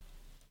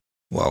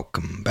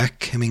Welcome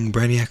back, Hemming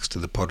Brainiacs, to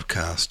the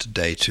podcast,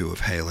 day 2 of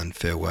Hail and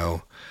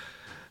Farewell.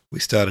 We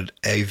started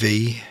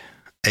Ave,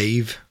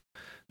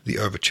 the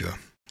Overture.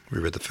 We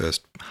read the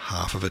first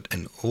half of it,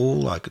 and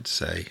all I could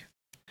say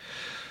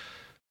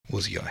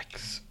was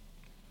yikes.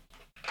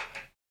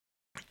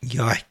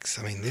 Yikes.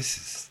 I mean,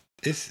 this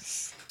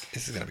is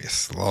going to be a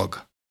slog,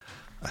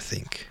 I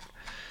think.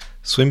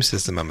 Swim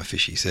says to Mama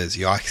Fishy, says,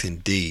 yikes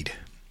indeed.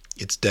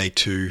 It's day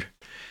 2,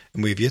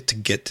 and we've yet to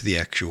get to the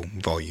actual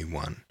volume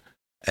 1.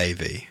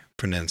 AV,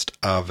 pronounced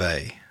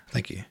Ave.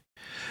 Thank you.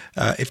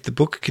 If the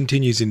book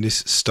continues in this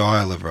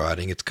style of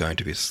writing, it's going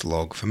to be a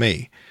slog for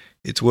me.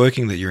 It's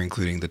working that you're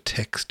including the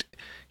text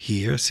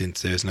here,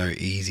 since there's no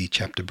easy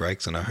chapter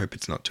breaks, and I hope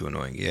it's not too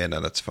annoying. Yeah, no,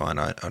 that's fine.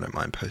 I don't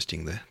mind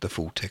posting the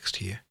full text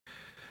here.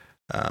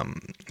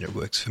 It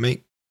works for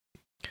me.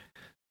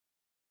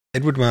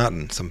 Edward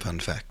Martin, some fun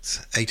facts.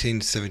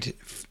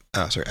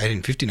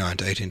 1859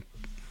 to 18...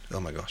 Oh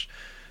my gosh.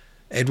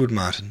 Edward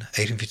Martin,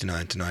 1859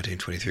 to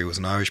 1923, was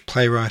an Irish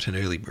playwright and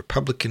early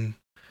Republican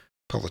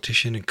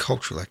politician and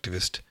cultural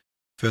activist,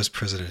 first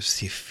president of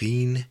Sinn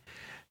Féin.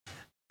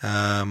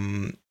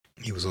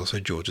 He was also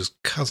George's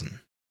cousin.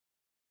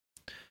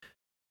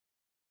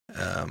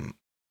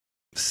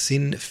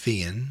 Sinn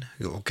Féin,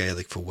 or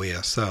Gaelic for We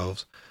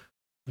Ourselves,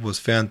 was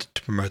founded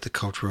to promote the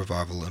cultural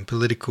revival and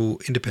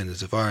political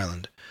independence of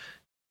Ireland.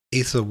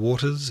 Ether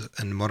Waters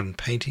and Modern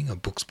Painting are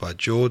books by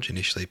George,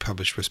 initially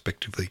published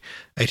respectively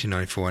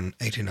 1894 and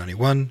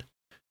 1891.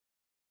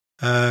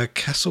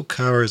 Castle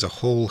Cara is a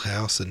hall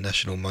house and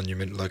national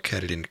monument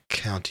located in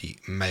County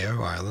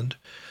Mayo, Ireland.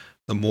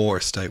 The Moore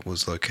estate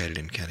was located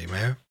in County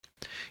Mayo.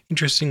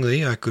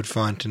 Interestingly, I could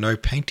find no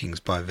paintings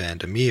by Van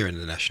der Meer in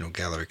the National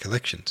Gallery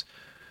collections.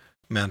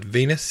 Mount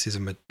Venus is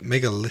a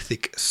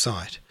megalithic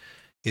site.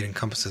 It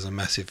encompasses a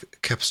massive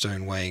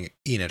capstone weighing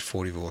in at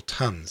 44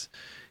 tons.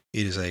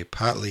 It is a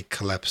partly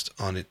collapsed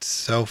on its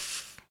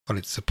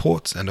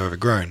supports and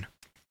overgrown.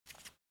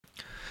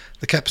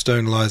 The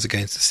capstone lies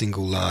against a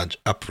single large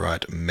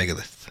upright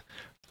megalith.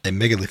 A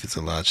megalith is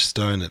a large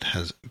stone that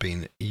has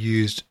been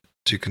used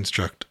to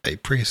construct a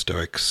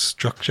prehistoric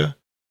structure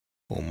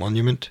or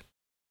monument,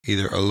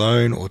 either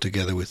alone or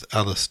together with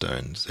other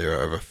stones. There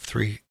are over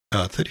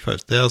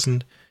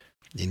 35,000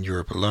 in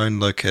Europe alone,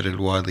 located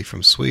widely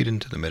from Sweden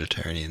to the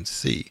Mediterranean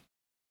Sea.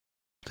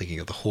 Thinking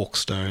of the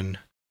Hawkstone,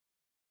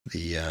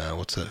 the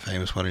what's that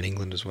famous one in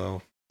England as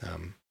well?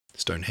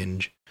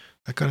 Stonehenge,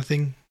 that kind of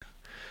thing.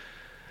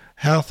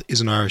 Howth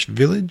is an Irish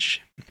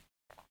village.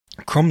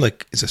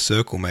 Cromlech is a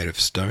circle made of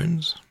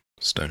stones,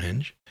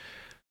 Stonehenge.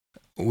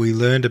 We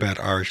learned about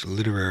Irish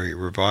literary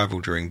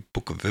revival during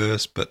Book of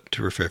Verse, but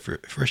to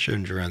refresh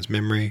everyone's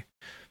memory,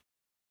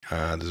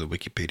 there's a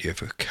Wikipedia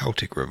for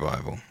Celtic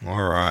revival.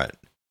 All right.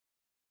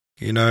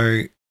 You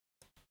know,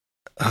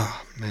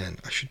 oh man,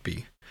 I should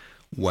be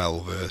well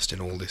versed in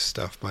all this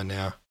stuff by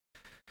now.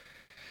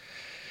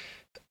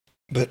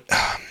 But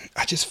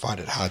I just find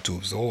it hard to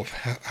absorb,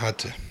 hard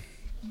to,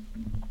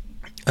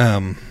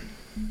 I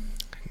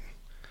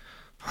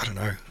don't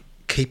know,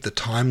 keep the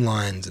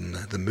timelines and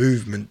the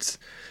movements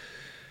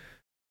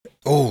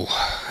all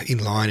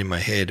in line in my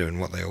head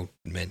and what they all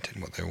meant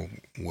and what they all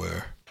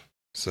were.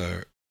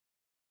 So,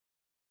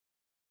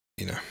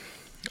 you know,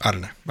 I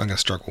don't know. I'm going to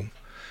struggle.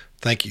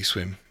 Thank you,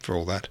 Swim, for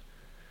all that.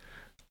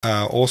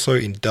 Also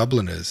in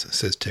Dubliners,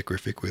 says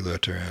Techrific, we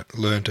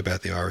learnt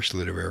about the Irish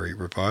literary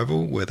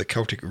revival, where the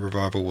Celtic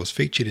revival was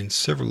featured in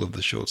several of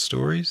the short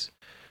stories.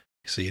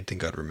 So you'd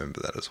think I'd remember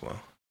that as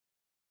well.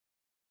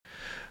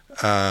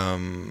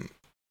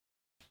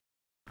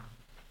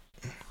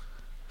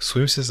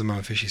 Swim says the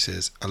Mama Fishy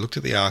says, I looked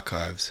at the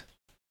archives.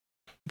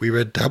 We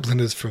read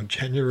Dubliners from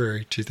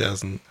January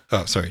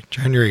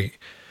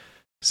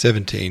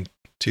 17,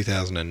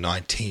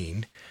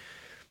 2019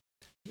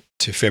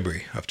 to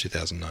February of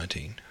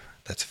 2019.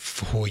 That's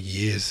 4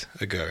 years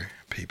ago,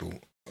 people.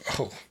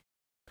 Oh.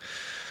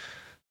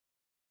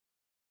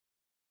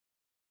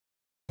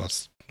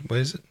 What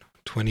is it?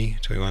 20,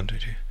 21,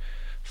 22.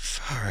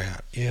 Far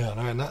out. Yeah,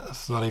 no,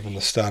 that's not even the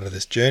start of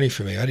this journey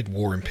for me. I did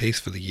War and Peace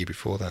for the year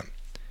before that.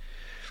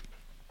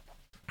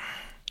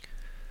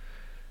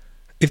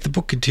 If the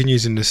book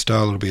continues in this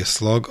style, it'll be a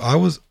slog. I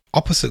was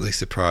oppositely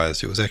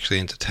surprised. It was actually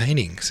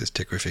entertaining, says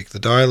Techrific. The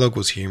dialogue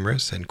was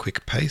humorous and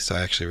quick-paced.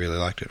 I actually really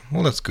liked it.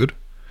 Well, that's good.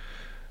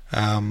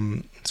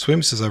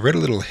 Swim says, I read a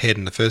little ahead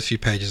and the first few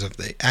pages of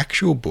the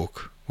actual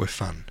book were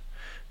fun.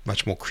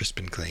 Much more crisp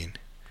and clean.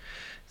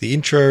 The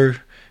intro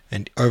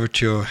and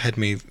overture had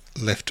me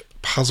left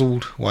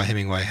puzzled why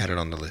Hemingway had it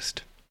on the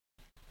list.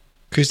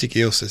 Acoustic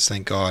Eel says,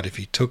 thank God, if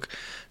he took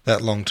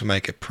that long to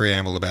make a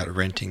preamble about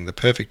renting the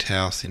perfect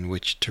house in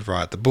which to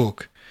write the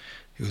book,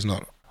 it was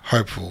not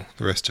hopeful,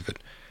 the rest of it.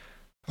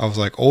 I was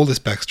like, all this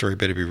backstory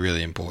better be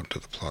really important to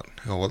the plot.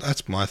 Oh, well,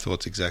 that's my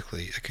thoughts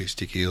exactly,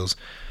 Acoustic Eels.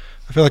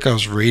 I feel like I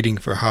was reading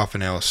for half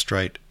an hour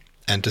straight,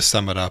 and to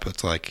sum it up,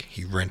 it's like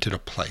he rented a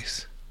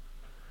place.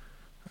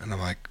 And I'm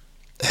like,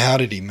 how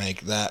did he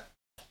make that?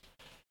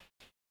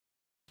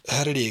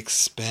 How did he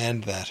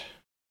expand that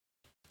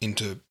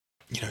into,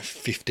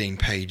 15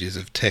 pages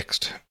of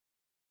text?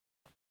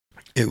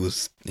 It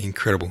was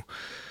incredible.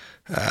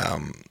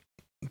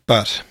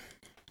 But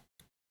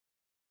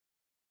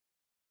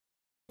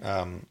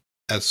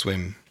as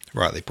Swim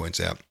rightly points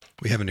out,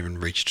 we haven't even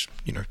reached,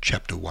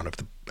 chapter 1 of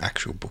the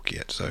actual book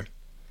yet, so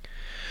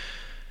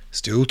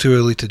still too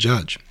early to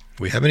judge.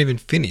 We haven't even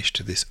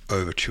finished this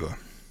overture.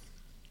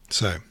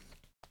 So,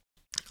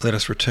 let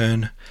us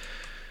return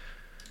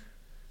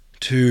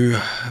to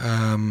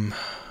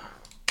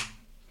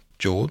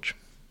George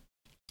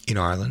in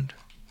Ireland,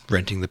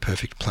 renting the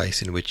perfect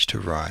place in which to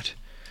write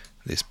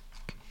this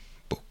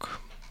book.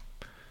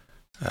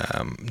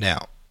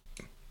 Now,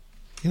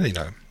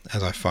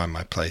 as I find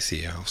my place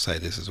here, I'll say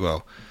this as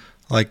well.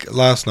 Like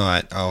last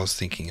night, I was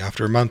thinking,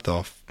 after a month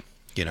off,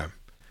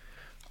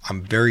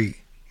 I'm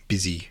very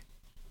busy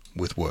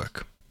with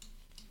work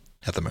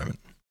at the moment.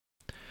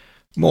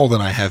 More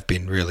than I have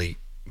been really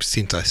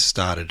since I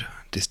started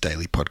this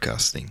daily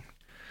podcast thing.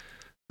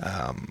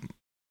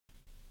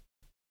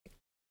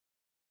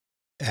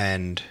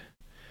 And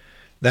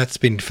that's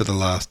been for the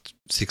last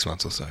 6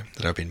 months or so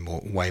that I've been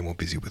way more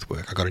busy with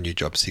work. I got a new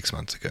job 6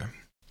 months ago.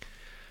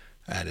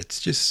 And it's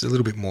just a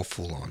little bit more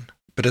full on.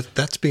 But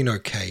that's been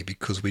okay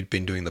because we'd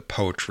been doing the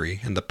poetry,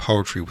 and the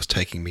poetry was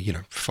taking me,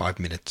 5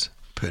 minutes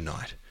per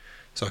night.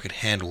 So I could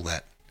handle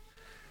that.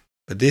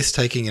 But this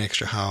taking an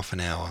extra half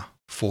an hour,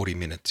 40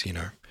 minutes,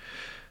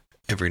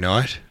 every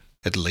night,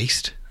 at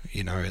least,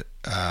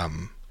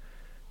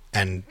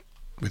 and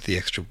with the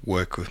extra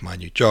work with my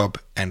new job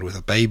and with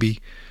a baby,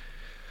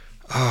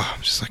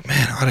 I'm just like,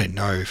 man, I don't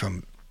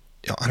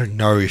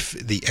know if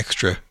the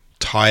extra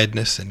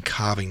tiredness and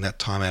carving that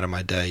time out of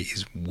my day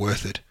is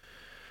worth it.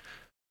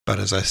 But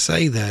as I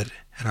say that,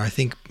 and I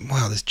think,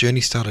 wow, this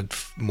journey started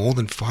more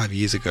than 5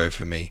 years ago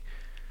for me,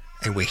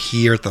 and we're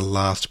here at the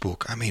last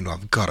book. I mean,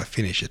 I've got to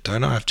finish it,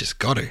 don't I? I've just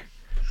got to.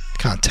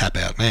 Can't tap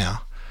out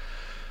now.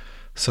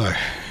 So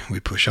we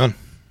push on.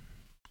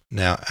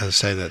 Now, as I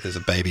say that, there's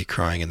a baby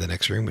crying in the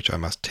next room, which I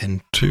must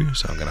tend to,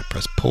 so I'm going to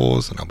press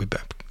pause and I'll be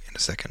back in a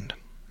second.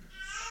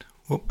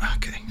 Whoop,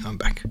 okay, I'm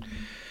back.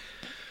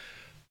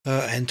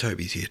 And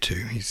Toby's here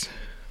too. He's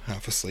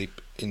half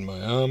asleep in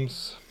my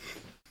arms.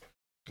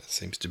 That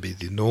seems to be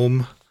the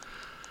norm.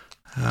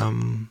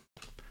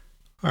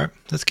 Alright,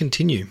 let's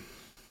continue.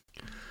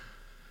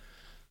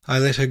 I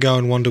let her go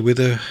and wander with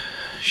her.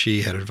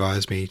 She had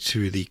advised me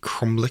to the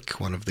Cromlech,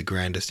 one of the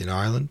grandest in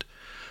Ireland.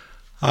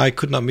 I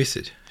could not miss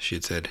it, she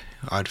had said.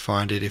 I'd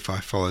find it if I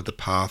followed the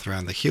path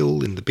round the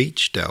hill in the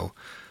beech dell.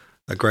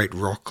 A great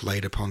rock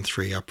laid upon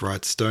 3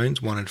 upright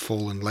stones, one had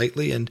fallen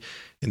lately, and,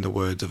 in the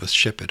words of a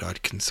shepherd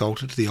I'd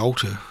consulted, the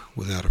altar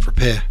was out of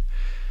repair.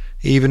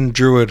 Even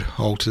Druid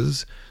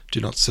altars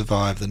do not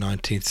survive the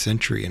 19th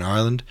century in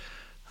Ireland,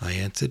 I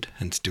answered,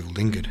 and still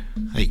lingered.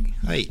 Hey.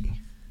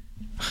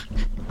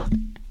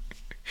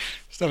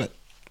 Stop it.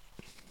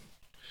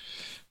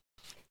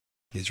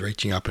 He's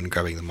reaching up and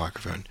grabbing the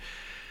microphone.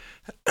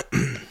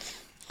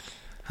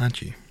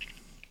 Aren't you?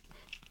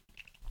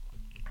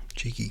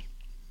 Cheeky.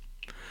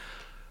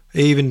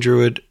 Even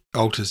Druid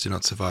altars do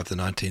not survive the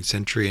 19th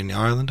century in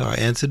Ireland, I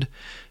answered,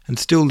 and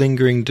still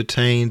lingering,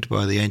 detained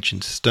by the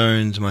ancient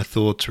stones, my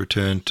thoughts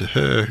returned to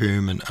her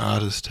whom an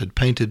artist had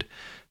painted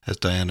as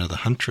Diana the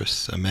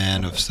Huntress, a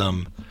man of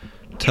some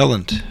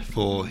talent,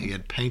 for he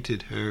had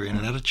painted her in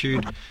an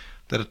attitude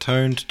that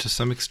atoned to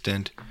some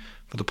extent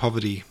for the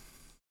poverty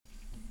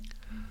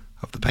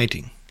of the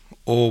painting.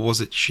 Or was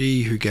it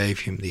she who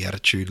gave him the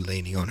attitude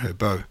leaning on her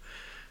bow?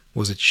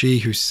 Was it she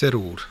who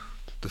settled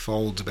the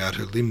folds about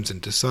her limbs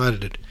and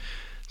decided it,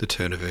 the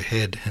turn of her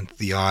head and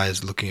the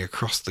eyes looking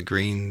across the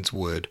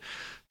greensward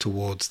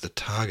towards the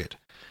target?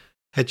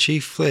 Had she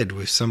fled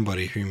with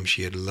somebody whom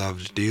she had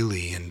loved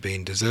dearly and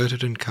been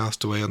deserted and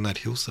cast away on that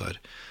hillside?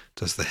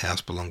 Does the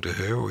house belong to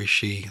her, or is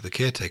she the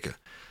caretaker?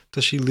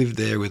 Does she live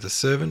there with a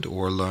servant,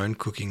 or alone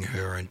cooking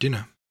her own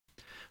dinner?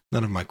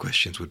 None of my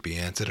questions would be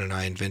answered, and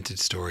I invented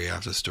story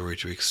after story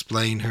to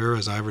explain her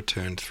as I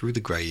returned through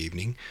the grey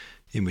evening,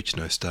 in which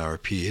no star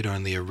appeared,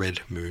 only a red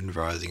moon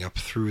rising up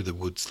through the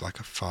woods like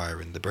a fire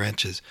in the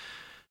branches.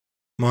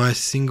 My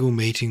single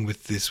meeting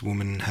with this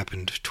woman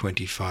happened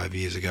 25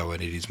 years ago,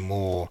 and it is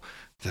more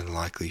than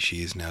likely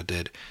she is now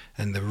dead,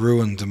 and the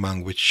ruins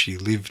among which she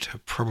lived are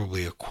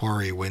probably a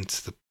quarry whence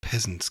the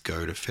peasants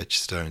go to fetch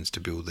stones to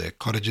build their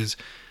cottages.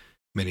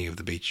 Many of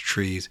the beech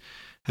trees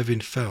have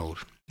been felled.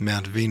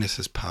 Mount Venus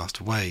has passed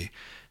away,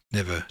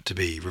 never to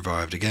be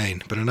revived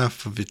again, but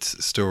enough of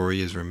its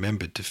story is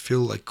remembered to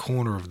fill a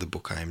corner of the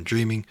book I am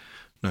dreaming,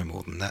 no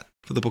more than that.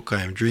 For the book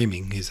I am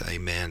dreaming is a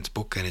man's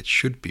book, and it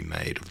should be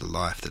made of the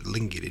life that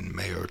lingered in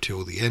Mayo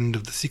till the end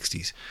of the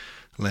 60s,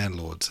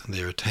 landlords,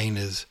 their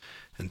retainers,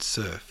 and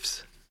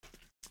serfs.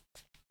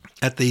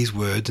 At these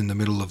words, in the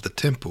middle of the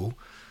temple,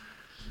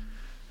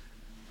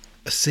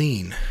 a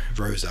scene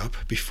rose up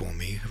before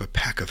me of a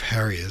pack of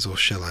harriers, or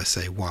shall I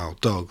say wild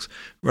dogs,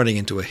 running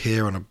into a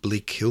hare on a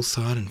bleak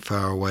hillside, and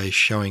far away,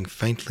 showing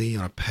faintly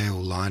on a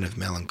pale line of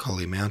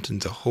melancholy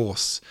mountains, a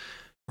horse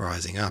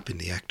rising up in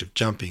the act of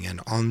jumping,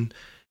 and on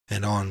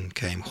And on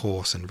came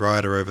horse and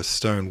rider over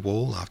stone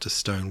wall after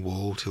stone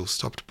wall, till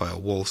stopped by a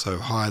wall so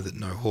high that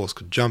no horse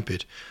could jump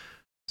it.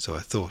 So I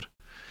thought.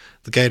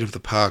 The gate of the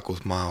park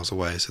was miles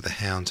away, so the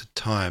hounds had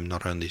time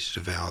not only to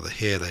devour the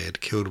hare they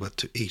had killed, but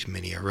to eat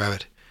many a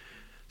rabbit.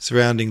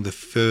 Surrounding the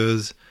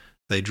furze,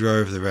 they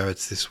drove the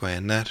rabbits this way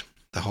and that,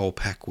 the whole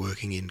pack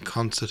working in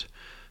concert,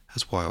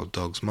 as wild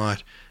dogs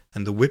might,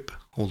 and the whip,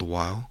 all the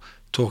while,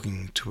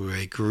 talking to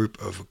a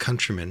group of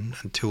countrymen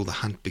until the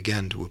hunt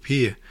began to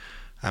appear.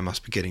 I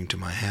must be getting to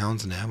my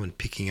hounds now, and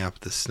picking up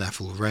the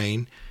snaffle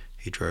rein.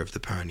 He drove the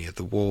pony at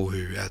the wall,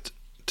 who,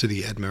 to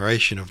the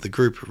admiration of the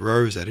group,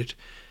 rose at it,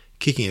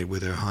 kicking it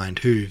with her hind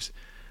hoofs,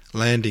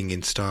 landing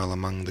in style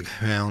among the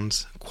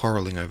hounds,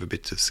 quarrelling over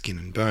bits of skin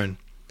and bone.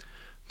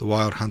 The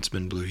wild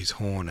huntsman blew his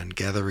horn, and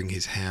gathering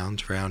his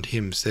hounds round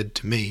him, said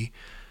to me,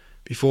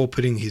 before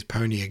putting his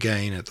pony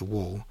again at the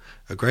wall,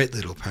 "A great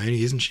little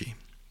pony, isn't she?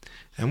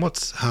 And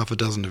what's half a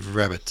dozen of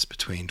rabbits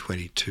between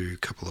 22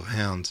 couple of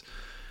hounds?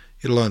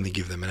 It'll only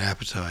give them an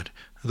appetite,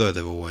 though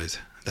they've always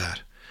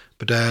that.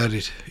 But Dad,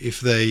 if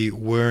they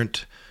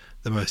weren't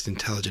the most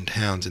intelligent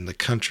hounds in the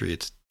country,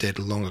 it's dead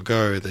long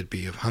ago they'd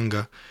be of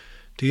hunger.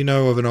 Do you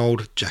know of an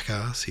old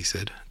jackass?" he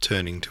said,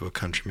 turning to a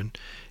countryman.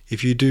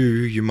 "If you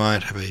do, you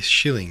might have a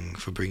shilling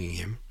for bringing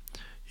him.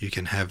 You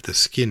can have the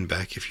skin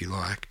back if you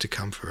like, to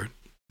come for it."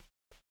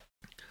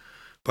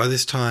 By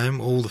this time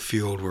all the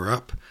field were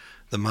up,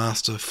 the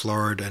master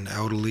florid and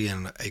elderly,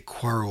 and a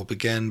quarrel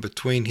began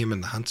between him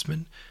and the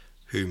huntsman,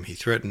 whom he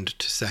threatened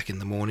to sack in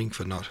the morning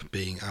for not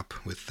being up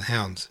with the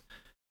hounds.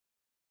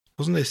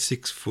 Wasn't there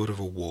 6 foot of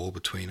a wall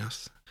between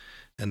us,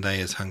 and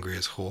they as hungry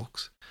as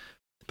hawks?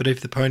 But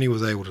if the pony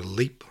was able to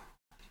leap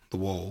the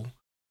wall,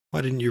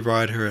 why didn't you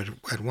ride her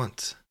at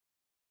once?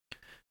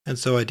 And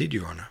so I did,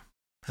 Your Honour,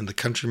 and the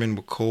countrymen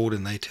were called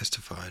and they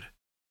testified.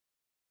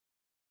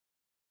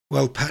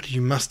 Well, Pat,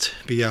 you must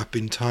be up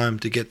in time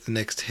to get the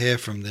next hare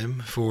from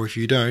them, for if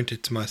you don't,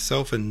 it's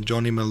myself and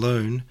Johnny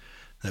Malone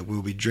that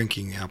will be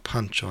drinking our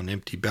punch on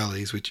empty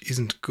bellies, which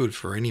isn't good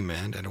for any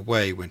man. And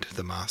away went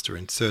the master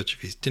in search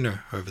of his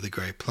dinner over the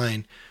grey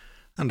plain,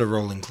 under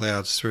rolling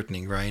clouds,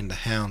 threatening rain, the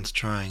hounds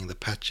trying the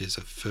patches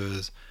of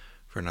furze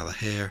for another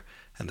hare,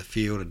 and the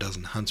field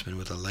 12 huntsmen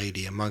with a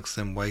lady amongst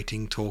them,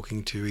 waiting,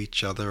 talking to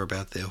each other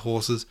about their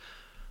horses.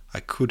 I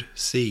could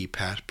see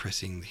Pat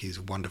pressing his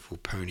wonderful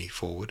pony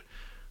forward,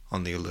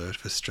 on the alert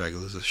for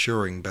stragglers,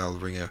 assuring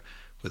Bellringer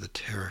with a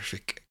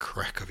terrific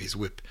crack of his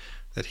whip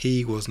that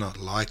he was not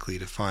likely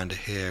to find a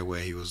hare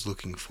where he was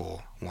looking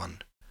for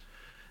one,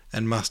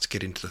 and must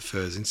get into the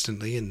furze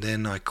instantly. And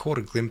then I caught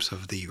a glimpse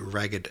of the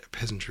ragged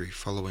peasantry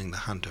following the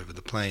hunt over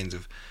the plains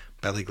of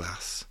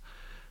Ballyglass,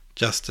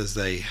 just as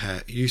they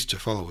used to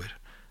follow it,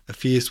 a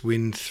fierce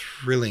wind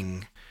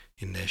thrilling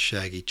in their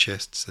shaggy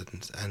chests,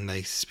 and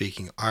they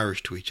speaking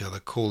Irish to each other,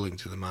 calling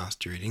to the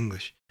master in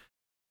English.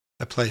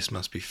 A place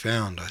must be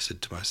found, I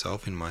said to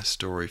myself, in my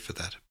story for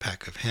that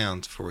pack of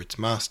hounds, for its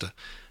master,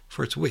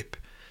 for its whip,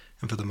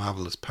 and for the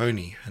marvellous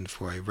pony, and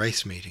for a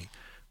race meeting,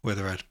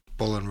 whether at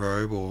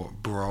Bollenrobe or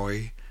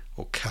Broy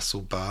or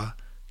Castlebar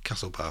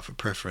for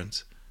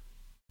preference.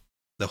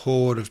 The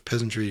horde of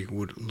peasantry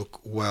would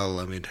look well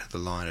amid the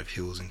line of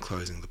hills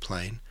enclosing the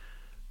plain.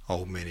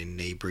 Old men in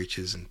knee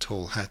breeches and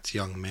tall hats,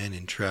 young men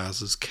in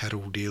trousers,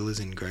 cattle dealers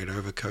in great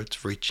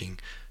overcoats reaching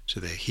to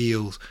their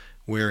heels,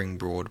 wearing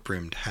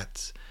broad-brimmed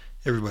hats,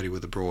 everybody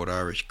with a broad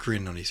Irish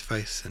grin on his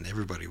face, and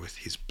everybody with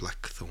his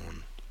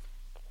blackthorn.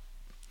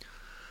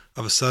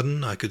 Of a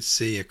sudden I could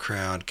see a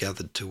crowd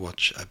gathered to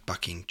watch a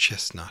bucking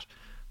chestnut,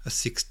 a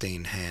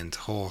 16-hand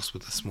horse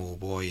with a small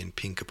boy in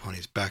pink upon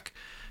his back.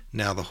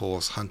 Now the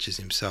horse hunches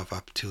himself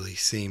up till he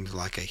seems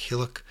like a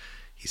hillock.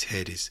 His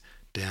head is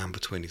down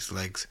between his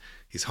legs.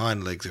 His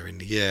hind legs are in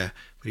the air,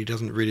 but he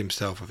doesn't rid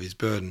himself of his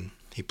burden.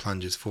 He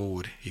plunges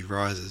forward. He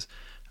rises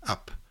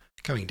up,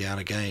 coming down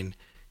again,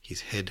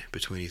 his head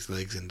between his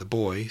legs, and the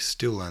boy,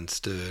 still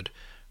unstirred,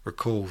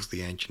 recalls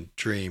the ancient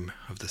dream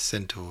of the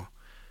centaur.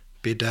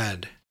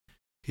 Bedad,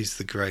 he's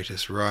the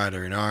greatest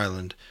rider in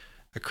Ireland,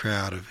 a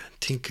crowd of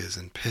tinkers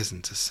and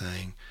peasants are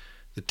saying,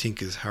 the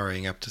tinkers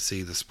hurrying up to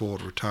see the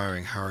sport,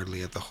 retiring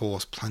hurriedly as the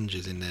horse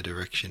plunges in their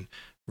direction,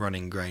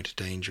 running great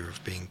danger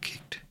of being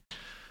kicked.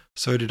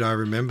 So did I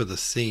remember the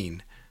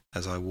scene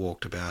as I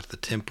walked about the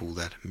temple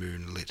that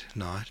moonlit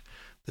night,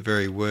 the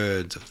very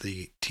words of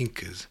the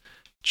tinkers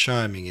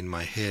chiming in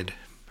my head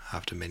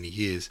after many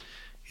years.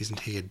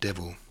 Isn't he a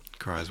devil?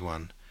 Cries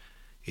one.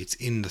 It's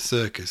in the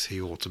circus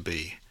he ought to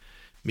be.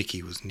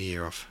 Mickey was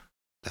near off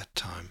that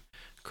time,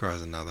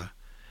 cries another.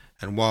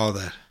 And while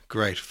that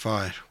great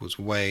fight was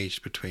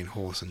waged between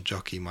horse and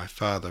jockey, my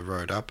father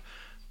rode up,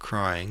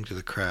 crying to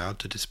the crowd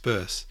to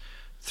disperse,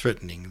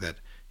 threatening that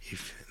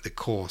if the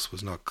course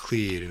was not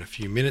cleared in a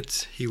few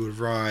minutes, he would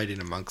ride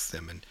in amongst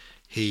them, and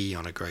he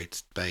on a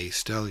great bay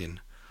stallion.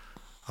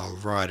 I'll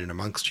ride in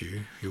amongst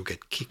you, you'll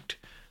get kicked.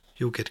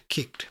 You'll get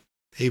kicked.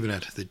 Even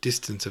at the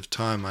distance of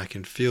time I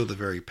can feel the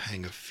very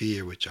pang of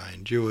fear which I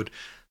endured,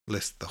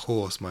 lest the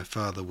horse my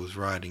father was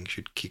riding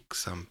should kick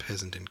some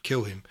peasant and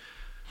kill him.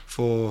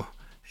 For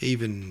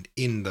even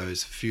in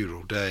those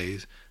feudal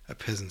days, a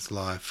peasant's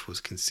life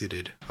was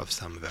considered of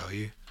some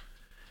value,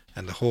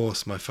 and the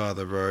horse my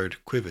father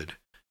rode quivered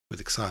with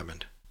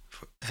excitement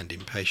and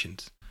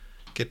impatience.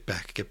 Get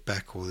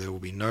back, or there will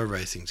be no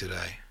racing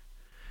today.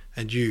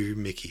 And you,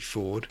 Mickey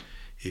Ford,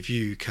 if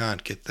you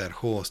can't get that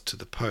horse to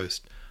the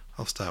post,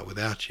 I'll start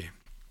without you.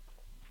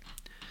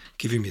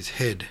 Give him his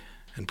head,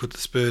 and put the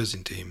spurs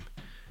into him.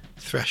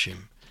 Thrash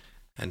him.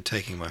 And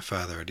taking my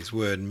father at his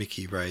word,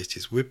 Mickey raised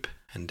his whip,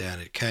 and down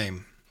it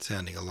came,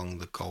 sounding along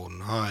the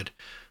golden hide.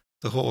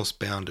 The horse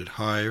bounded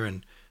higher,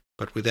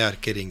 but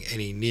without getting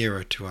any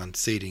nearer to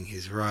unseating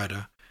his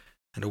rider,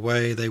 and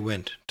away they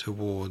went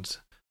towards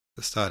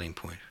the starting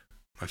point,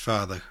 my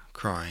father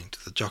crying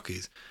to the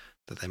jockeys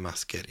that they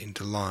must get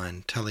into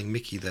line, telling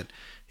Mickey that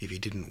if he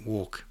didn't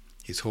walk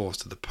his horse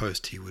to the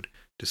post he would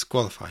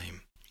disqualify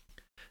him,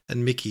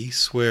 and Mickey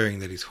swearing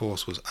that his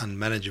horse was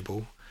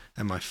unmanageable,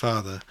 and my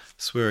father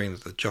swearing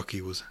that the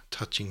jockey was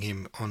touching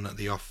him on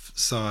the off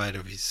side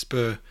of his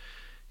spur.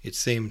 It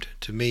seemed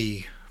to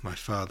me my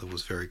father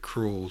was very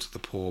cruel to the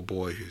poor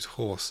boy whose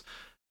horse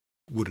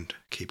wouldn't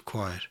keep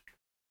quiet.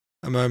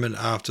 A moment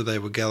after they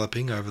were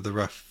galloping over the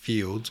rough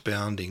fields,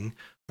 bounding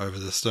over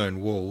the stone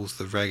walls,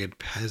 the ragged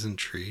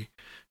peasantry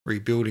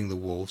rebuilding the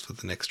walls for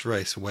the next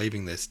race,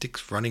 waving their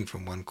sticks, running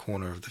from one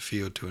corner of the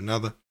field to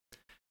another,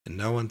 and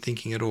no one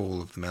thinking at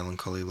all of the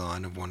melancholy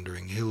line of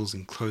wandering hills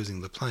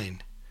enclosing the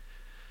plain.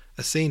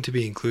 A scene to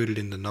be included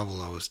in the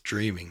novel I was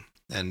dreaming,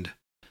 and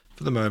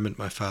for the moment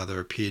my father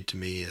appeared to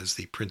me as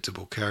the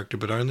principal character,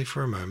 but only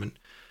for a moment.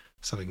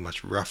 Something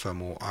much rougher,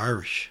 more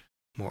Irish,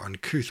 more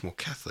uncouth, more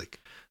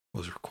Catholic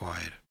was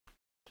required.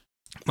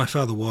 My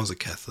father was a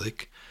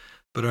Catholic,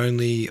 but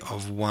only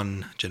of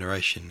one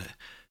generation,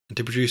 and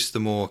to produce the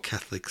more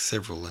Catholic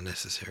several are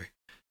necessary.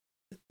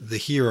 The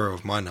hero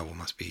of my novel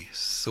must be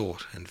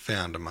sought and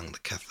found among the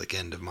Catholic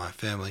end of my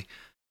family,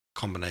 a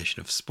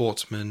combination of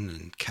sportsman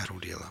and cattle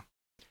dealer.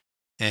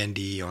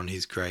 Andy on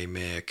his grey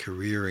mare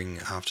careering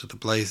after the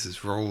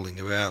blazes, rolling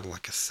about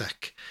like a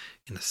sack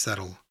in a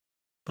saddle,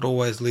 but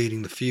always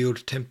leading the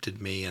field,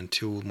 tempted me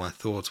until my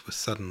thoughts were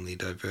suddenly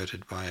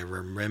diverted by a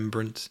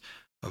remembrance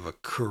of a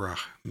Curragh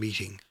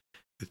meeting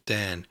with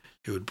Dan,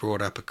 who had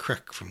brought up a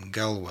crack from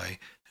Galway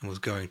and was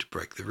going to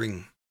break the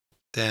ring.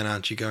 "Dan,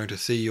 aren't you going to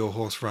see your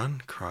horse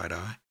run?" cried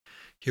I.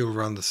 "He'll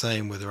run the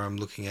same whether I'm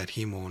looking at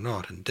him or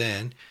not." And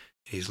Dan,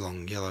 in his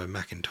long yellow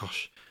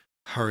mackintosh,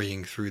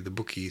 hurrying through the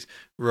bookies,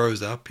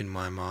 rose up in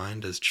my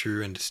mind as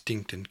true and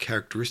distinct and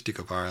characteristic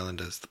of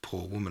Ireland as the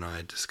poor woman I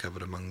had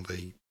discovered among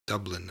the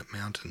Dublin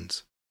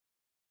mountains.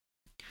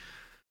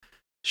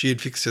 She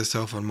had fixed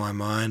herself on my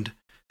mind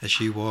as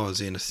she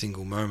was in a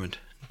single moment.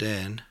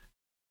 Dan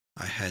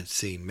I had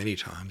seen many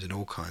times in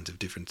all kinds of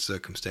different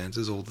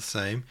circumstances. All the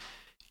same,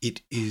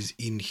 it is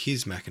in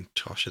his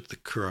mackintosh at the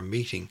Curragh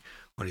meeting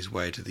on his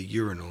way to the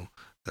urinal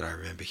that I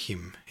remember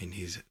him in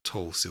his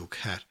tall silk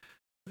hat.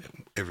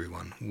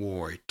 Everyone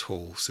wore a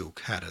tall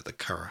silk hat at the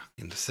Curragh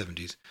in the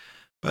 70s,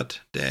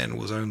 but Dan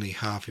was only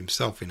half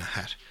himself in a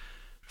hat,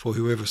 for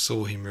whoever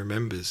saw him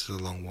remembers the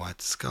long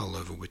white skull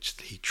over which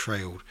he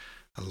trailed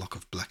a lock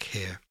of black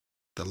hair,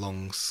 the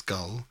long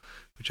skull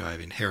which I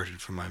have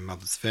inherited from my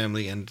mother's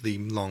family, and the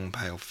long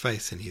pale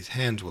face, and his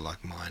hands were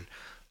like mine,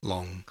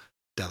 long,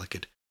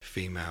 delicate,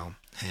 female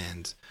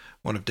hands.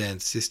 One of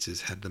Dan's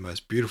sisters had the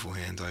most beautiful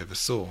hands I ever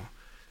saw.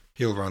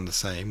 He'll run the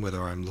same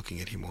whether I'm looking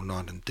at him or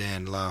not, and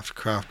Dan laughed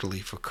craftily,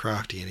 for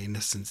crafty and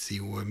innocency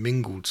were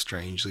mingled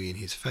strangely in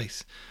his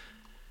face.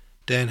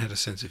 Dan had a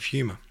sense of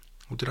humour,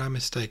 or did I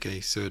mistake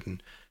a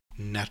certain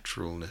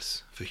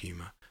naturalness for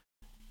humour?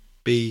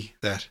 Be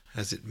that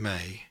as it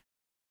may,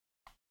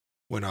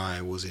 when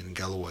I was in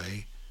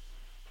Galway,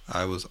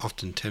 I was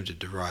often tempted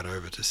to ride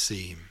over to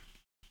see him.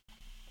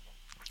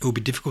 It will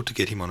be difficult to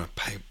get him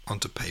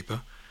onto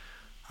paper,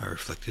 I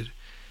reflected.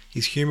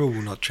 His humour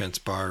will not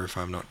transpire if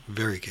I am not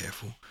very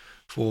careful,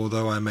 for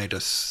though I may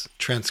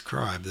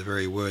transcribe the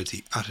very words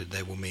he uttered,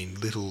 they will mean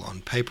little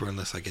on paper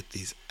unless I get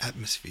this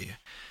atmosphere,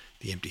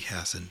 the empty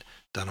house in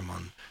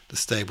Dunamon, the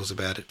stables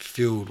about it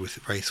filled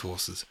with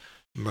racehorses,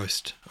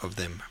 most of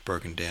them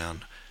broken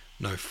down.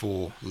 No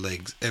 4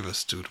 legs ever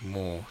stood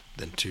more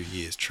than 2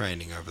 years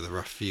training over the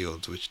rough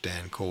fields which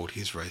Dan called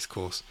his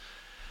racecourse.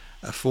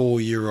 A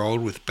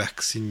 4-year-old with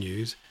back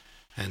sinews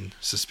and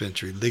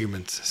suspensory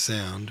ligaments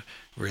sound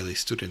rarely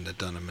stood in the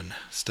Dunamon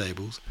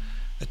stables.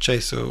 A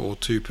chaser or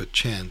two per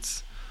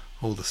chance.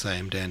 All the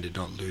same, Dan did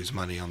not lose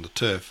money on the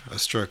turf. A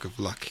stroke of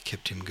luck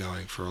kept him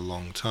going for a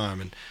long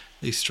time, and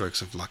these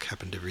strokes of luck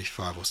happened every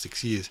 5 or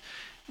 6 years.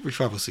 Every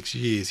 5 or 6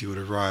 years he would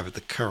arrive at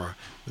the Curragh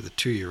with a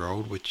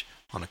 2-year-old, which,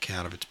 on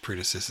account of its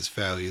predecessor's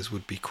failures,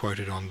 would be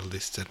quoted on the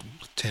list at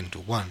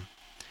 10-1.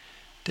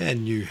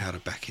 Dan knew how to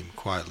back him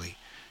quietly.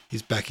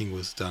 His backing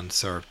was done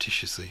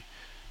surreptitiously,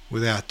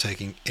 without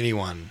taking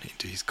anyone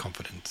into his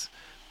confidence,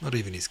 not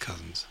even his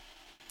cousins.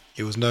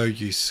 It was no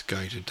use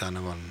going to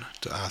Dunamon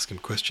to ask him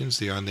questions.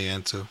 The only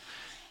answer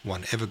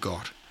one ever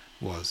got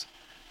was,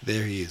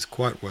 "There he is,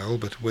 quite well,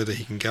 but whether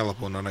he can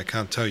gallop or not I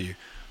can't tell you.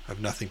 I've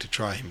nothing to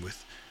try him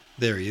with.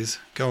 There he is,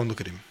 go and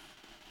look at him."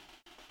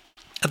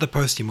 At the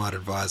post he might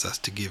advise us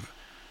to give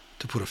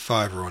to put a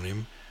fiver on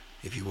him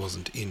if he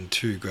wasn't in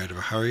too great of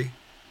a hurry.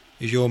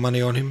 "Is your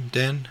money on him,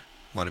 Dan?"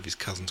 one of his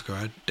cousins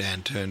cried.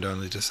 Dan turned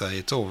only to say,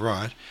 "It's all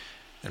right,"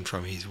 and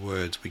from his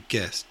words we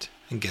guessed,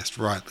 and guessed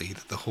rightly,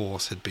 that the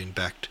horse had been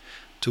backed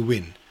to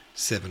win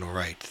 £7,000 or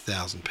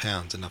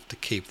 £8,000, enough to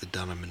keep the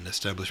Dunham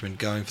establishment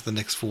going for the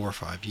next 4 or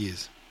 5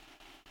 years.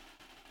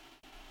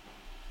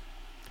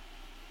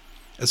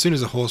 As soon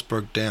as the horse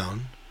broke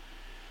down,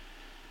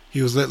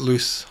 he was let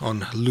loose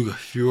on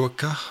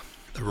Lugafuoka,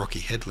 a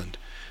rocky headland,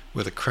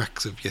 where the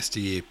cracks of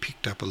yesteryear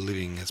picked up a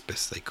living as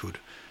best they could.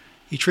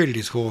 He treated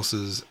his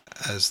horses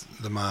as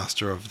the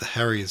master of the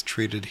harriers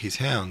treated his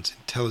hounds,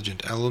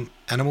 intelligent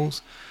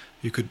animals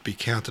who could be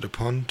counted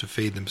upon to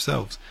feed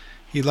themselves.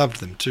 He loved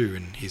them too,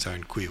 in his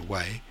own queer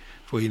way,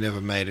 for he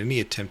never made any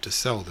attempt to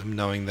sell them,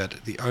 knowing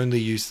that the only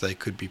use they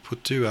could be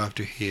put to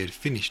after he had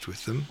finished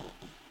with them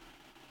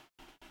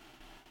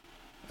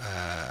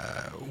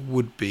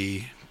would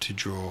be to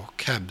draw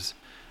cabs,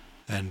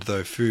 and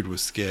though food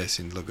was scarce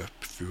in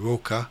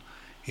Lugafuoka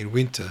in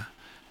winter,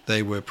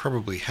 they were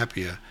probably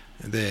happier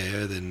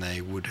there than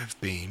they would have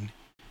been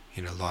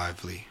in a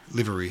lively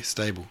livery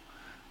stable.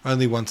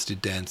 Only once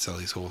did Dan sell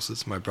his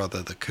horses. My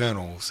brother, the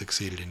Colonel,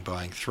 succeeded in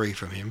buying 3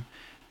 from him.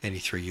 "Any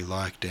 3 you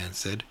like," Dan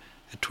said,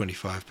 "at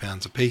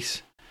 £25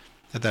 apiece."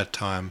 At that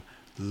time,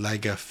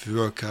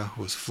 Lugafuoka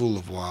was full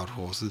of wild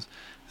horses,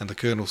 and the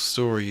Colonel's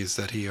story is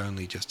that he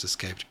only just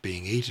escaped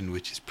being eaten,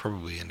 which is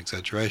probably an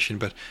exaggeration,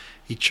 but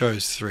he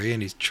chose 3,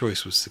 and his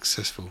choice was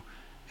successful.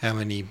 How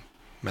many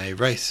may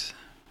race?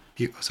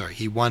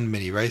 He won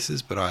many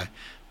races, but I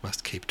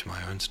must keep to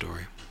my own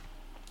story.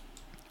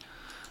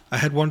 I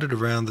had wandered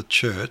around the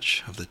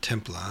church of the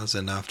Templars,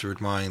 and after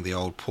admiring the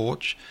old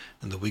porch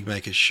and the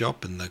wigmaker's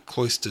shop and the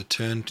cloister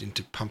turned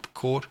into Pump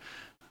Court,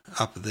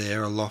 up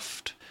there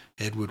aloft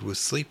Edward was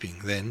sleeping.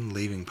 Then,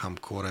 leaving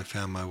Pump Court, I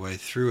found my way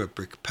through a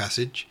brick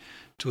passage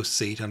to a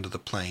seat under the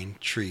plane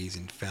trees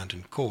in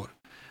Fountain Court,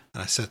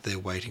 and I sat there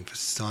waiting for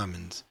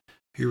Simons,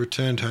 who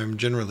returned home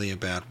generally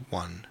about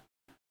 1.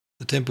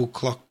 The temple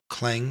clock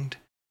clanged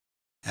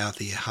out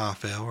the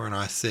half hour, and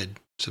I said,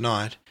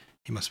 "Tonight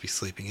he must be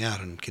sleeping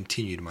out," and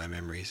continued my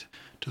memories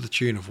to the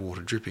tune of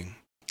water dripping,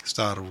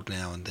 startled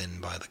now and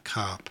then by the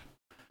carp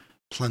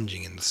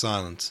plunging in the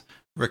silence,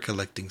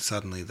 recollecting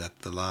suddenly that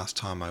the last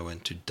time I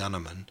went to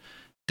Dunham,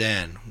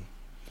 Dan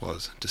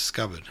was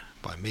discovered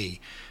by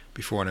me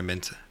before an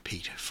immense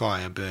peat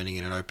fire burning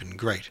in an open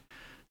grate.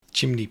 The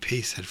chimney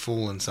piece had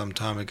fallen some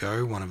time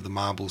ago, one of the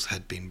marbles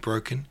had been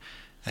broken,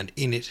 and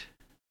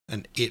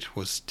it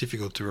was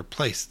difficult to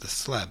replace the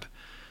slab.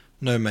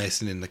 No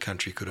mason in the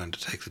country could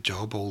undertake the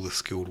job. All the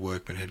skilled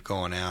workmen had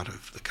gone out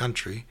of the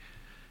country,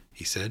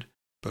 he said,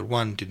 but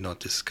one did not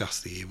discuss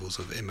the evils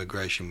of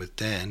emigration with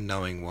Dan,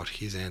 knowing what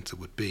his answer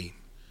would be.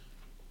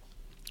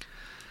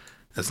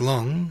 "As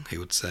long," he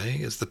would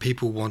say, "as the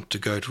people want to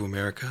go to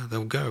America,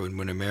 they'll go, and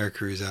when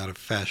America is out of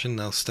fashion,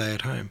 they'll stay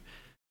at home.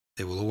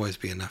 There will always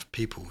be enough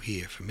people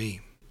here for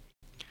me."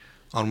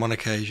 On one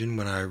occasion,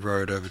 when I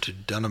rode over to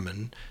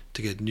Dunham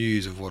to get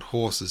news of what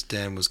horses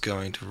Dan was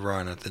going to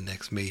run at the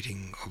next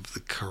meeting of the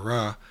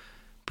Curragh,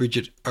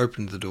 Bridget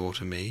opened the door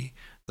to me.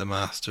 "The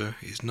master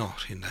is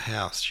not in the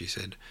house," she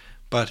said,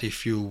 "but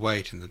if you'll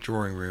wait in the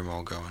drawing-room,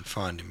 I'll go and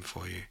find him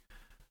for you."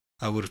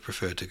 I would have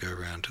preferred to go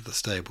round to the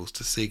stables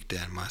to seek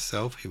Dan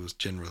myself. He was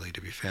generally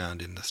to be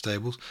found in the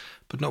stables,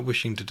 but not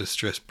wishing to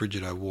distress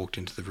Bridget, I walked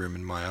into the room,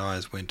 and my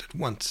eyes went at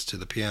once to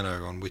the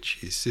piano on which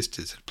his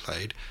sisters had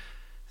played,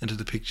 and to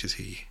the pictures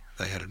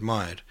they had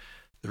admired.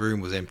 The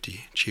room was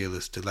empty,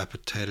 cheerless,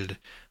 dilapidated,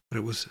 but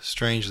it was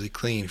strangely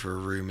clean for a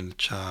room in the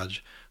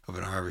charge of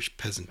an Irish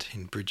peasant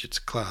in Bridget's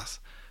class.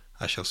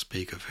 I shall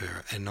speak of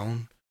her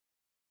anon.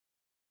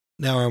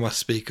 Now I must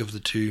speak of the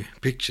 2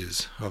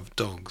 pictures of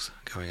dogs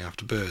going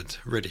after birds,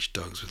 reddish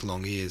dogs with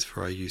long ears,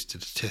 for I used to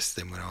detest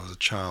them when I was a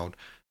child.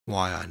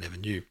 Why, I never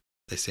knew.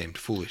 They seemed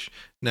foolish.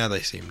 Now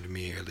they seemed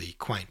merely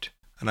quaint,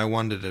 and I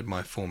wondered at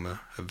my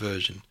former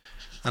aversion.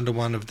 Under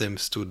one of them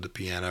stood the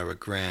piano, a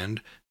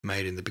grand,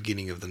 made in the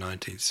beginning of the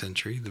 19th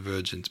century. The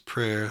Virgin's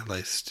Prayer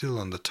lay still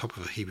on the top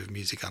of a heap of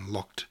music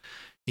unlocked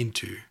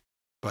into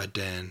by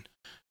Dan,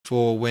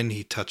 for when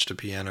he touched a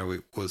piano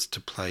it was to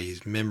play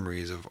his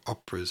memories of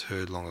operas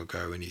heard long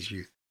ago in his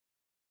youth.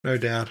 No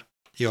doubt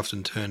he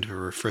often turned for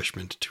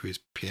refreshment to his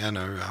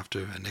piano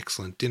after an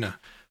excellent dinner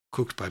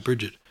cooked by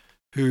Bridget,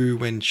 who,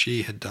 when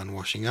she had done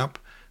washing up,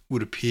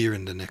 would appear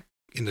in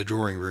the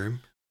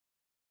drawing-room,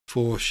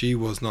 for she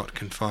was not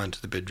confined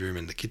to the bedroom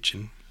and the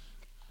kitchen.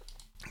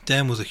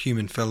 Dan was a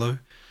human fellow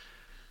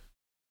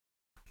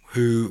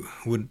who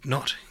would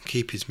not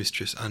keep his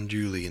mistress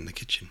unduly in the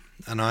kitchen,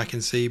 and I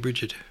can see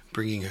Bridget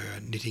bringing her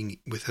knitting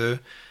with her,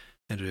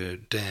 and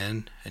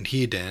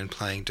hear Dan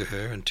playing to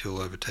her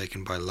until,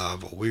 overtaken by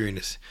love or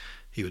weariness,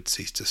 he would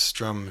cease to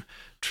strum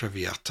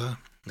Traviata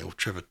or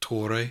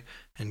Trovatore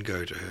and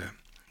go to her.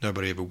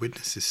 Nobody ever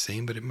witnessed this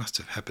scene, but it must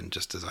have happened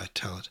just as I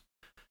tell it.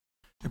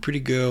 A pretty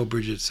girl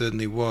Bridget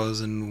certainly was,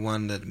 and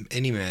one that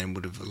any man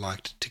would have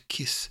liked to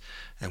kiss,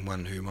 and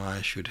one whom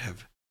I should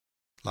have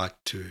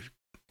liked to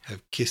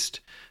have kissed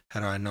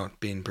had I not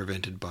been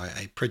prevented by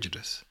a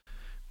prejudice.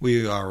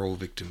 We are all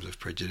victims of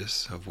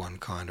prejudice of one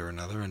kind or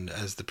another, and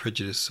as the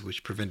prejudice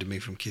which prevented me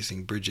from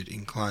kissing Bridget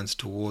inclines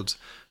towards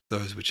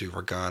those which are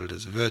regarded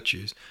as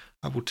virtues,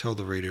 I will tell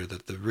the reader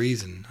that the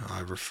reason I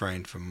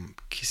refrained from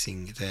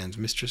kissing Dan's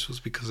mistress was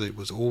because it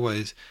was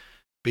always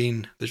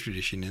been the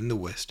tradition in the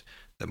West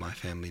that my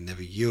family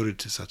never yielded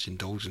to such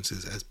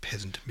indulgences as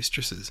peasant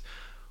mistresses,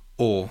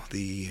 or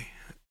the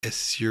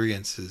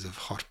esurgences of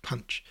hot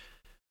punch.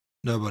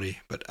 Nobody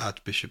but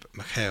Archbishop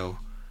Michael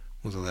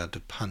was allowed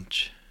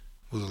punch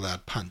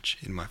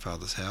in my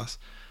father's house.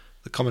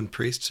 The common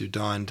priests who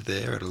dined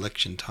there at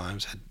election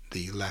times had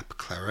the lap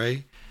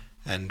claret,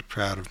 and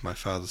proud of my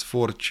father's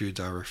fortitudes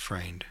I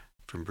refrained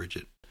from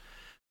Bridget.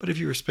 But if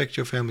you respect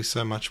your family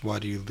so much, why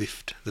do you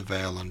lift the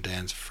veil on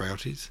Dan's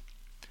frailties?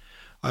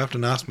 I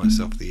often asked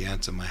myself. The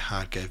answer my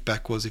heart gave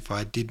back was, if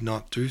I did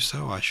not do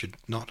so, I should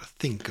not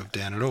think of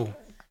Dan at all.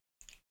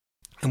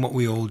 And what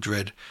we all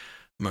dread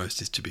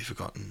most is to be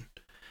forgotten.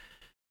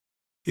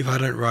 If I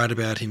don't write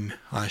about him,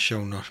 I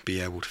shall not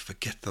be able to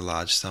forget the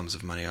large sums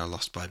of money I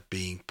lost by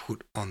being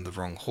put on the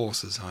wrong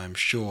horses. I am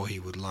sure he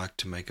would like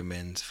to make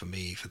amends for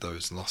me for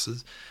those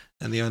losses,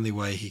 and the only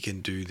way he can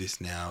do this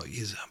now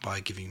is by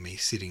giving me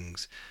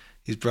sittings.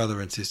 His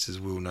brother and sisters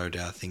will no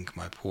doubt think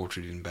my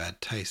portrait in bad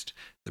taste,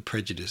 the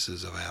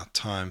prejudices of our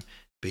time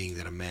being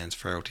that a man's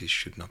frailties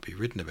should not be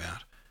written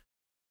about.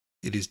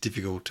 It is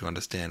difficult to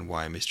understand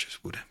why a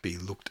mistress would be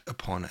looked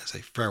upon as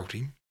a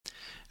frailty,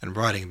 and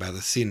writing about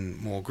the sin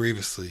more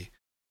grievously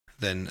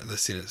than the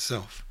sin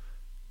itself.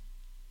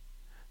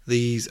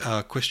 These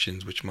are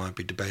questions which might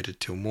be debated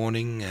till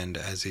morning, and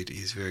as it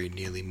is very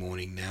nearly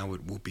morning now,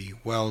 it will be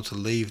well to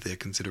leave their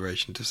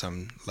consideration to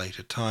some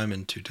later time,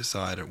 and to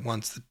decide at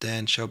once that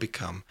Dan shall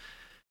become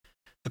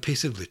a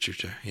piece of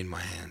literature in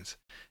my hands.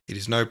 It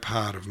is no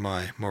part of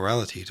my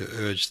morality to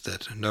urge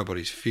that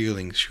nobody's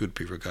feelings should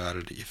be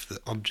regarded if the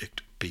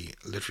object be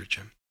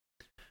literature.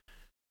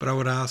 But I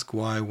would ask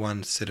why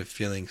one set of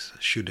feelings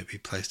should be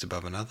placed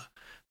above another,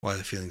 why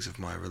the feelings of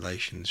my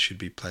relations should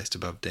be placed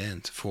above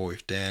Dan's, for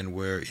if Dan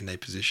were in a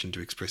position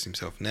to express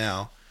himself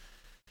now,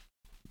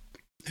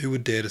 who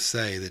would dare to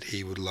say that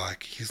he would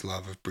like his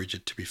love of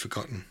Bridget to be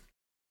forgotten?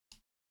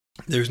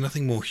 There is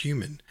nothing more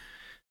human,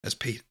 as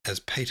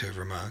Pater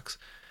remarks,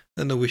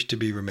 than the wish to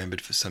be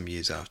remembered for some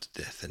years after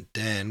death, and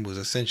Dan was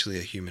essentially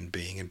a human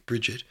being, and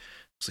Bridget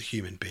was a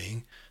human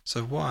being,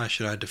 so why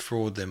should I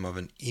defraud them of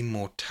an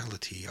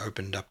immortality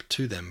opened up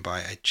to them by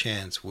a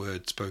chance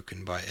word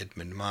spoken by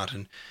Edmund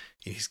Martin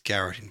in his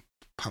garret in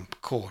Pump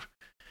Court?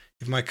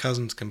 If my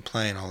cousins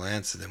complain, I'll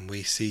answer them.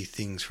 We see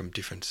things from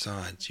different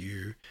sides.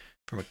 You,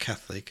 from a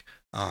Catholic,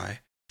 I,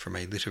 from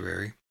a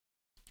literary.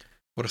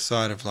 What a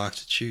side of life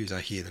to choose,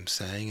 I hear them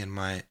saying, and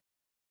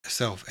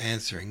myself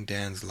answering,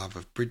 Dan's love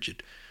of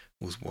Bridget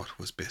was what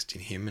was best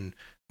in him, and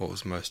what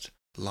was most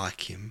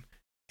like him.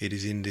 It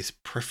is in this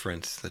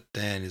preference that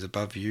Dan is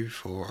above you,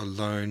 for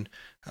alone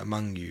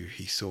among you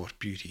he sought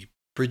beauty.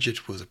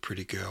 Bridget was a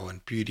pretty girl,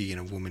 and beauty in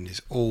a woman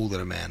is all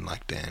that a man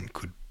like Dan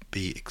could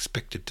be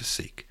expected to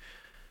seek.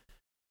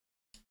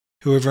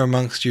 Whoever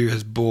amongst you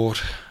has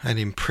bought an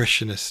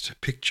impressionist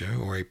picture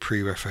or a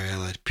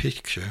pre-Raphaelite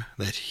picture,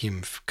 let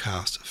him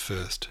cast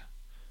first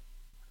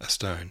a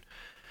stone.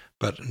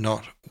 But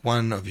not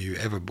one of you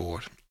ever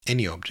bought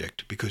any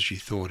object because you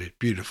thought it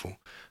beautiful.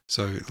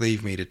 So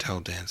leave me to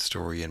tell Dan's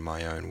story in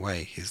my own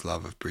way. His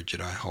love of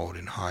Bridget I hold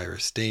in higher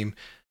esteem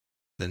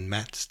than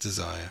Matt's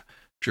desire,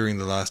 during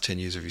the last 10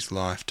 years of his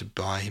life, to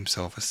buy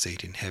himself a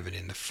seat in heaven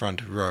in the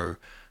front row,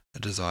 a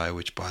desire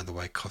which, by the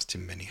way, cost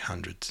him many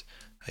hundreds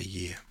a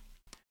year.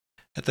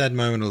 At that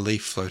moment a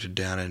leaf floated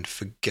down, and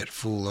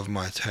forgetful of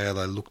my tale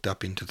I looked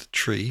up into the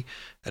tree,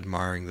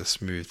 admiring the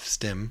smooth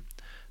stem,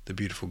 the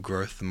beautiful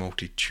growth, the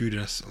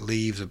multitudinous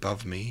leaves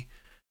above me,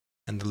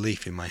 and the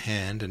leaf in my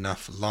hand.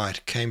 Enough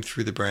light came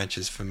through the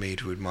branches for me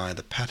to admire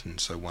the pattern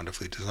so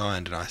wonderfully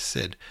designed, and I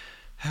said,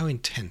 how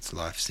intense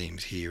life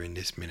seems here in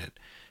this minute,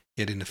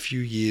 yet in a few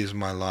years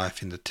my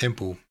life in the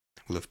temple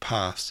will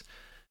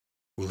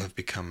have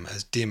become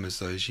as dim as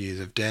those years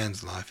of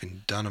Dan's life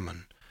in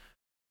Dunnaman.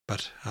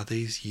 But are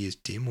these years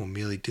dim or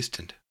merely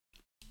distant?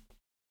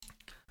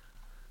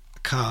 A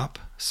carp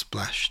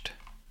splashed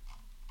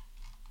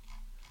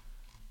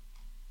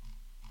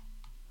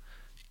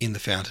in the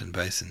fountain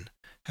basin.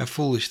 How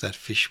foolish that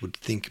fish would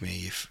think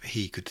me if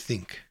he could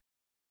think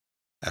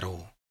at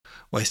all.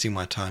 Wasting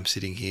my time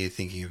sitting here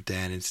thinking of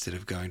Dan instead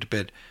of going to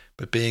bed.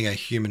 But being a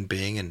human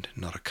being and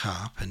not a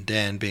carp, and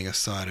Dan being a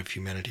side of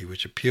humanity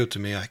which appealed to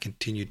me, I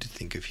continued to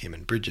think of him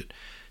and Bridget.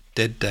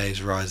 Dead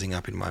days rising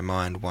up in my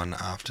mind one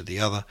after the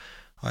other.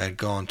 I had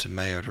gone to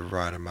Mayo to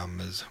ride a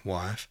mummer's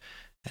wife,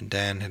 and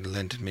Dan had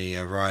lent me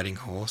a riding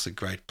horse, a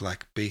great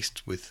black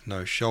beast with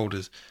no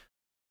shoulders,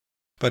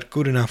 but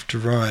good enough to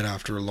ride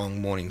after a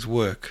long morning's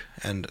work,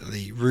 and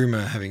the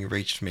rumour having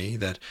reached me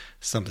that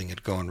something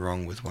had gone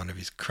wrong with one of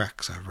his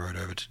cracks, I rode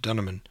over to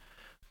Dunnaman.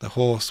 The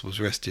horse was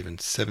restive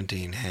and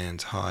 17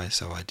 hands high,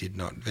 so I did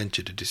not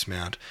venture to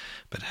dismount,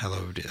 but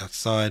hallooed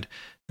outside,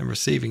 and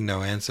receiving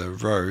no answer,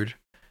 rode,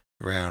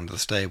 round the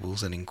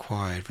stables and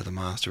inquired for the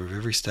master of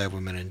every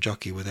stableman and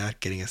jockey without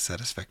getting a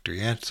satisfactory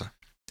answer.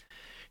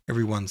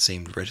 Everyone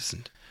seemed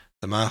reticent.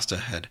 The master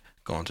had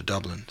gone to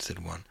Dublin, said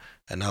one.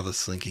 Another,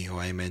 slinking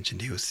away,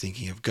 mentioned he was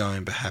thinking of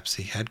going. Perhaps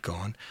he had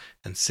gone,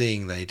 and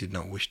seeing they did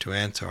not wish to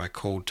answer, I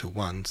called to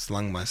one,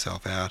 slung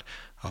myself out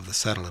of the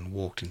saddle and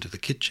walked into the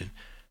kitchen.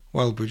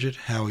 "Well, Bridget,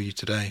 how are you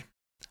today?"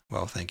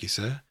 "Well, thank you,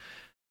 sir."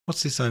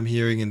 "What's this I'm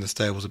hearing in the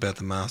stables about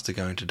the master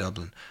going to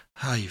Dublin?"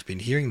 "Ah, you've been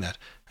hearing that?"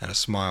 And a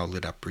smile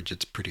lit up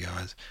Bridget's pretty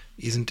eyes.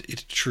 "Isn't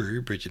it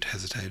true?" Bridget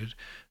hesitated,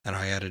 and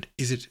I added,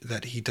 "Is it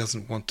that he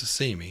doesn't want to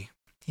see me?"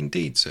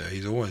 "Indeed, sir,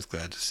 he's always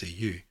glad to see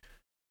you."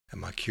 And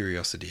my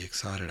curiosity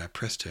excited, I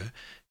pressed her.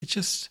 "It's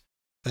just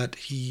that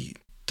he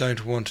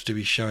don't want to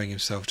be showing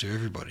himself to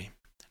everybody."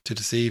 To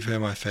deceive her,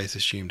 my face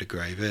assumed a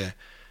grave air.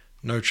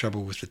 "No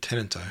trouble with the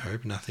tenants, I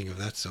hope?" "Nothing of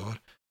that sort.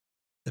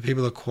 The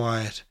people are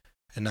quiet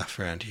enough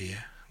round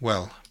here."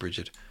 "Well,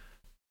 Bridget,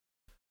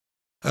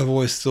 I've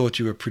always thought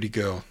you a pretty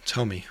girl.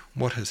 Tell me,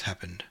 what has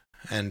happened?"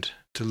 And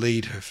to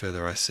lead her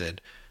further, I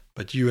said,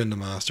 "But you and the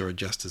master are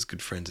just as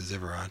good friends as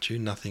ever, aren't you?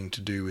 Nothing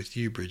to do with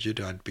you, Bridget.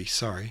 I'd be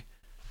sorry."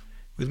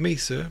 "With me,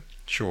 sir?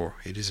 Sure,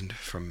 it isn't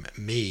from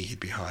me he'd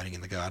be hiding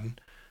in the garden.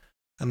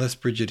 Unless,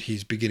 Bridget,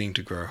 he's beginning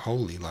to grow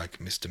holy, like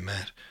Mr.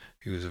 Matt,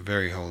 who is a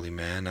very holy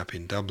man up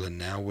in Dublin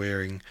now,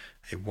 wearing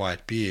a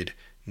white beard,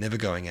 never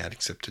going out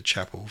except to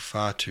chapel,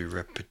 far too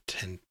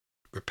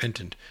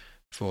repentant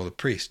for the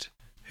priest,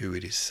 who,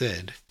 it is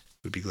said,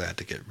 would be glad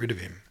to get rid of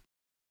him."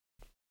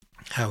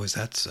 "How is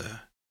that,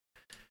 sir?"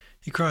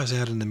 "He cries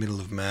out in the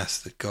middle of Mass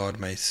that God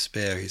may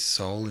spare his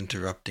soul,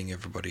 interrupting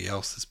everybody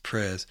else's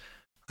prayers.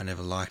 I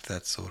never liked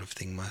that sort of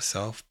thing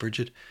myself,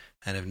 Bridget,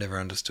 and have never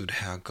understood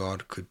how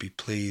God could be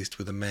pleased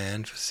with a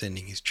man for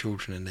sending his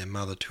children and their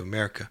mother to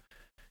America.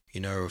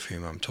 You know of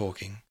whom I'm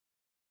talking."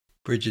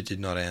 Bridget did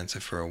not answer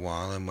for a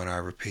while, and when I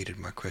repeated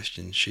my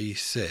question, she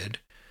said,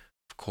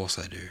 "Of course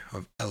I do,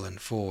 of Ellen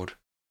Ford."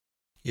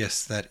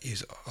 "Yes, that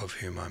is of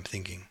whom I'm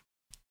thinking."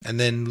 And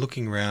then,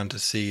 looking round to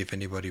see if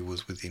anybody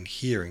was within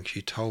hearing,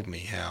 she told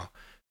me how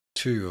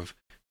 2 of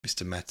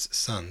Mr. Matt's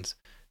sons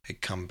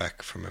had come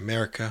back from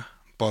America,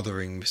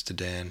 bothering Mr.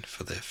 Dan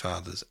for their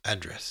father's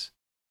address.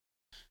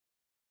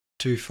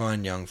 2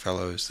 fine young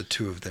fellows, the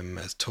 2 of them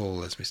as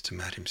tall as Mr.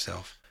 Matt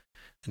himself.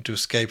 And to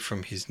escape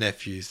from his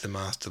nephews, the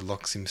master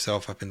locks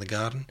himself up in the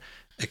garden.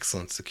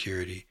 Excellent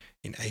security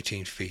in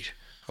 18 feet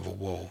of a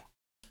wall.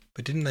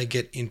 But didn't they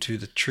get into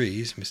the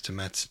trees, Mr.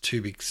 Matt's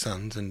 2 big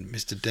sons, and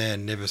Mr.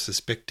 Dan, never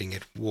suspecting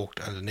it, walked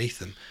underneath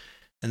them,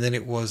 and then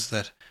it was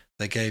that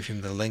they gave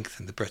him the length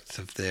and the breadth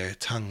of their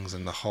tongues,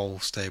 and the whole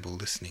stable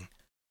listening.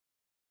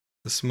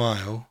 The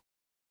smile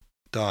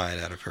died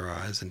out of her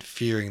eyes, and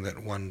fearing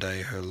that one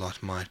day her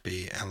lot might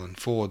be Ellen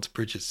Ford's,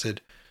 Bridget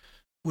said,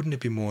 "Wouldn't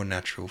it be more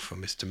natural for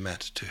Mr.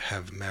 Matt to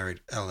have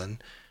married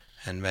Ellen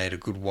and made a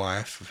good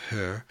wife of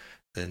her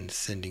than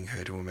sending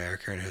her to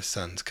America and her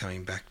sons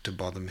coming back to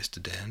bother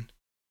Mr. Dan?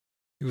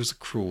 It was a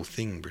cruel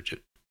thing,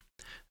 Bridget."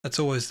 "That's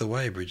always the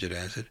way," Bridget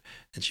answered,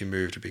 and she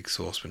moved a big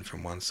saucepan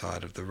from one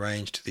side of the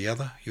range to the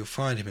other. "You'll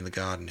find him in the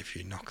garden if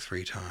you knock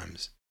 3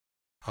 times.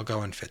 I'll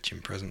go and fetch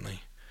him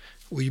presently."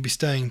 "Will you be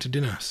staying to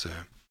dinner,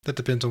 sir?" "That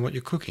depends on what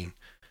you're cooking."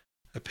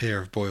 "A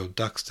pair of boiled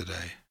ducks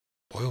today."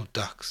 "Boiled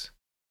ducks?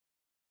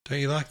 Don't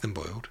you like them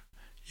boiled?"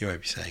 "You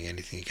won't be saying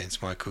anything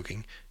against my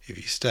cooking if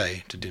you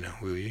stay to dinner,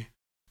 will you?"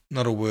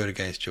 "Not a word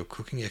against your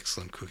cooking.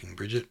 Excellent cooking,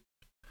 Bridget."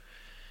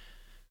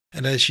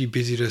 And as she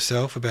busied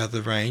herself about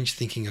the range,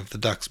 thinking of the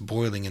ducks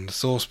boiling in the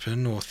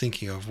saucepan, or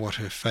thinking of what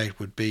her fate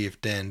would be if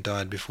Dan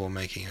died before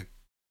making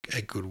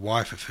a good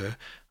wife of her,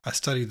 I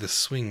studied the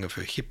swing of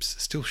her hips,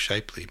 still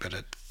shapely, but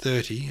at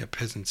 30 a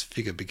peasant's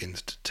figure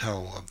begins to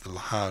tell of the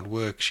hard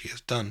work she has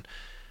done,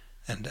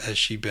 and as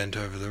she bent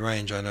over the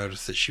range I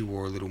noticed that she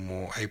wore a little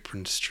more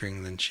apron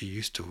string than she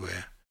used to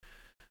wear.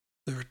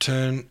 The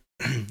return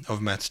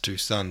of Matt's 2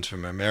 sons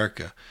from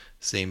America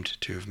seemed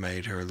to have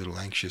made her a little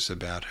anxious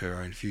about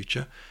her own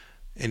future.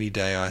 Any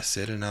day, I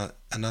said,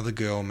 another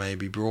girl may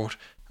be brought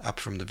up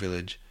from the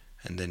village,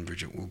 and then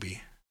Bridget will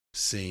be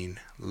seen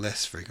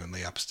less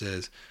frequently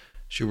upstairs.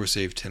 She'll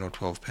receive 10 or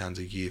 12 pounds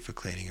a year for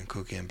cleaning and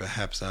cooking, and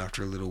perhaps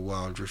after a little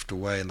while drift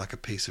away like a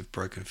piece of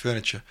broken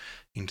furniture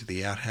into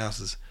the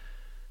outhouses.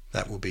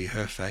 That will be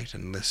her fate,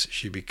 unless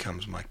she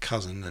becomes my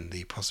cousin, and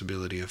the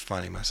possibility of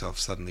finding myself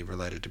suddenly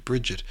related to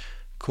Bridget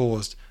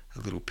caused a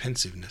little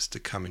pensiveness to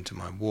come into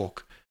my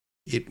walk.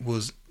 It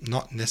was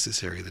not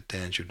necessary that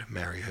Dan should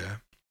marry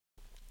her,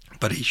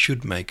 but he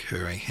should make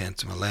her a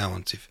handsome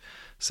allowance if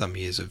some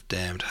years of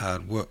damned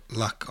hard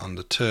luck on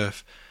the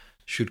turf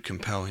should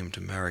compel him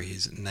to marry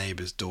his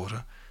neighbour's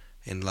daughter.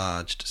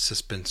 Enlarged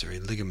suspensory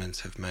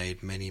ligaments have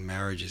made many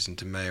marriages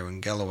into Mayo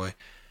and Galloway,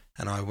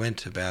 and I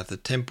went about the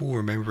temple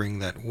remembering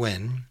that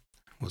when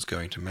was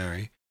going to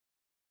marry,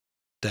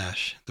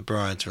 the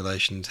bride's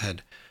relations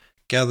had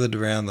gathered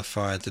around the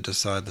fire to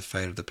decide the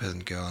fate of the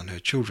peasant girl and her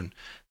children.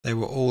 They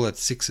were all at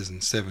 6s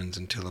and 7s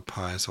until a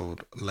pious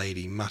old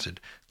lady muttered,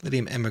 "Let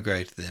him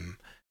emigrate them,"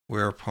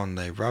 whereupon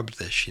they rubbed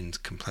their shins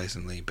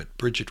complacently, but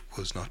Bridget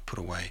was not put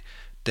away.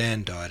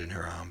 Dan died in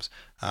her arms.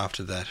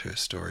 After that, her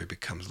story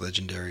becomes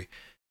legendary.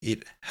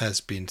 It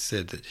has been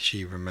said that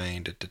she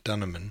remained at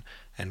Dunman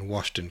and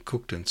washed and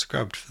cooked and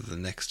scrubbed for the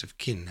next of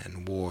kin,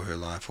 and wore her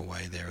life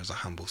away there as a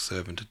humble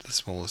servant at the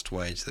smallest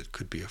wage that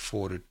could be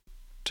afforded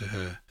to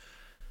her.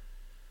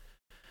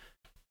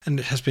 And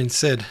it has been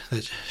said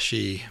that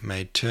she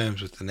made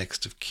terms with the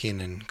next of kin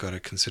and got a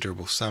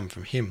considerable sum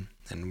from him,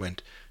 and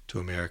went to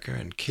America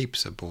and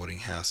keeps a boarding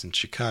house in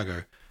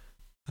Chicago.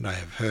 And I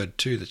have heard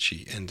too that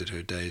she ended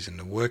her days in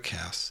a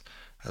workhouse,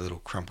 a little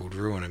crumpled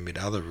ruin amid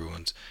other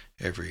ruins,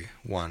 every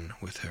one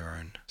with her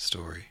own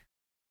story.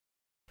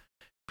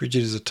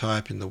 Bridget is a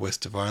type in the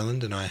west of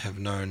Ireland, and I have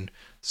known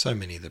so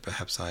many that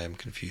perhaps I am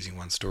confusing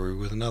one story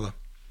with another.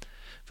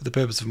 For the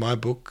purpose of my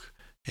book,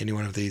 any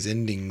one of these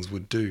endings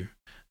would do.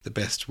 The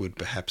best would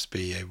perhaps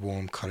be a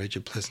warm cottage,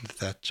 a pleasant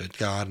thatch, a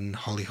garden,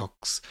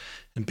 hollyhocks,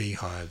 and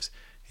beehives.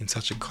 In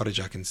such a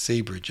cottage I can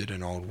see Bridget,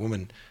 an old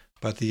woman,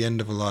 but the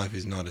end of a life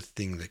is not a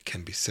thing that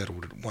can be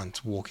settled at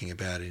once. Walking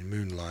about in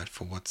moonlight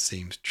for what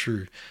seems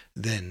true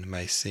then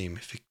may seem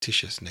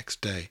fictitious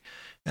next day,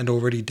 and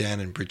already Dan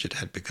and Bridget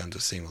had begun to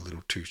seem a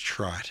little too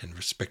trite and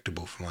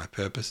respectable for my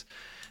purpose.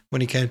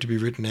 When he came to be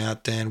written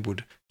out, Dan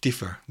would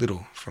differ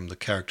little from the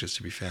characters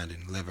to be found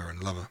in Lever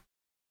and Lover.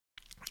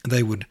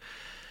 They would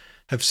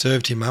have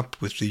served him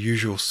up with the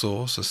usual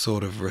sauce, a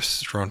sort of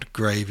restaurant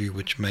gravy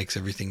which makes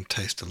everything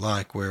taste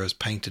alike, whereas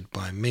painted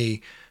by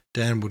me,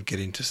 Dan would get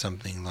into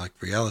something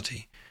like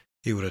reality.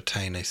 He would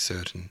attain a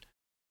certain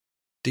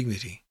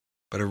dignity,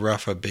 but a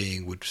rougher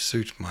being would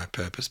suit my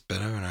purpose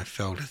better, and I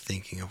fell to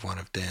thinking of one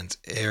of Dan's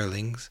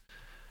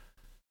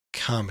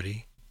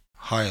Carmody,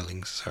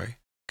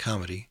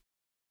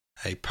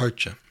 a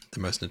poacher, the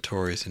most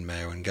notorious in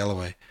Mayo and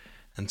Galloway,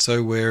 and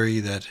so wary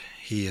that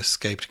he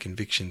escaped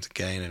convictions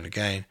again and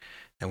again,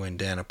 and when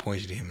Dan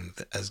appointed him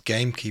as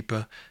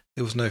gamekeeper,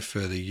 there was no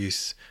further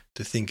use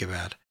to think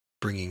about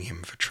bringing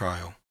him for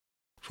trial,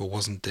 for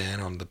wasn't Dan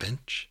on the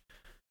bench?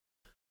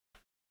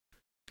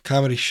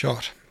 Carmody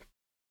shot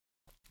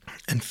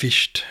and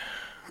fished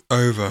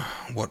over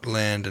what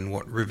land and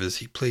what rivers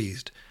he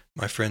pleased.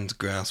 My friends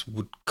grouse,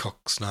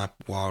 woodcock,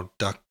 snipe, wild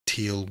duck,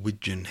 teal,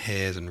 widgeon,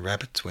 hares and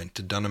rabbits went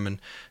to Dunman,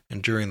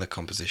 and during the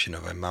composition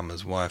of A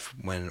Mummer's Wife,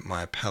 when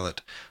my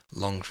palate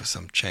longed for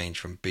some change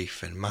from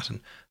beef and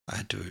mutton, I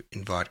had to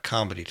invite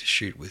Carmody to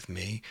shoot with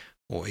me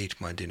or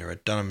eat my dinner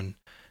at Dunman.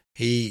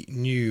 He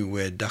knew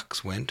where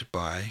ducks went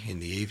by in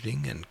the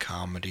evening, and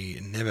Carmody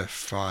never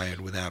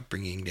fired without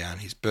bringing down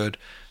his bird,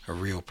 a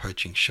real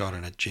poaching shot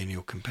and a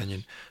genial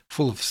companion,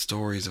 full of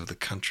stories of the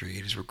country.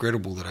 It is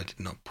regrettable that I did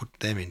not put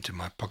them into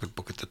my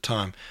pocket-book at the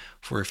time,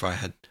 for if I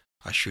had,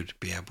 I should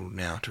be able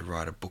now to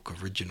write a book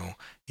original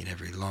in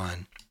every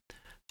line.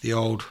 The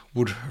old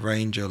wood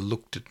ranger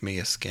looked at me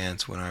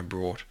askance when I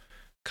brought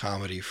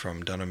Carmody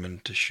from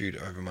Dunman to shoot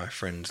over my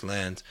friend's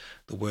lands,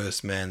 the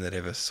worst man that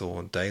ever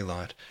saw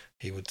daylight,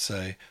 he would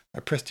say. I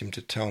pressed him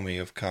to tell me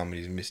of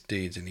Carmody's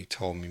misdeeds, and he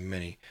told me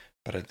many,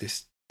 but at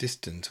this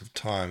distance of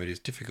time it is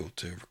difficult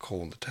to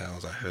recall the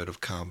tales I heard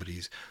of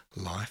Carmody's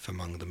life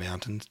among the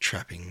mountains,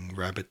 trapping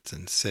rabbits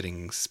and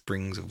setting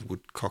springs of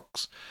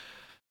woodcocks,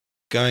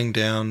 going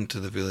down to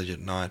the village at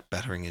night,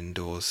 battering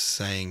indoors,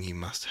 saying he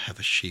must have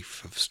a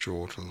sheaf of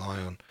straw to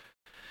lie on.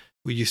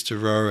 We used to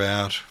row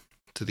out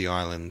to the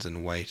islands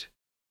and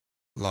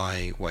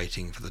lie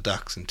waiting for the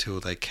ducks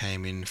until they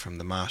came in from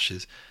the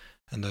marshes,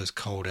 and those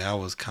cold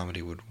hours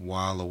Carmody would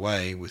while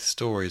away with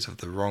stories of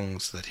the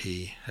wrongs that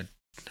he had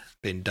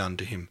been done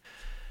to him,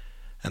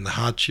 and the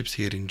hardships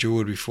he had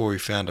endured before he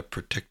found a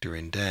protector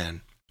in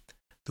Dan,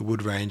 the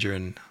wood ranger,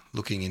 and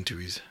looking into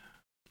his...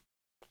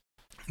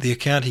 The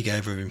account he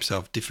gave of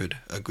himself differed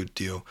a good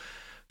deal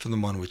from the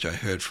one which I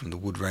heard from the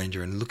wood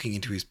ranger, and looking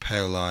into his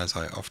pale eyes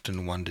I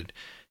often wondered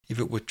if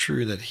it were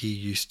true that he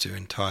used to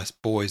entice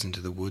boys into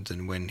the woods,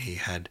 and when he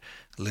had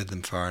led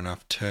them far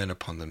enough, turn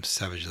upon them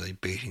savagely,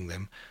 beating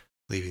them,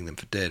 leaving them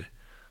for dead.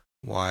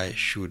 Why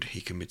should he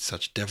commit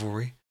such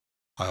devilry?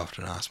 I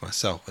often asked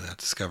myself, without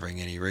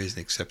discovering any reason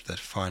except that,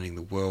 finding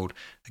the world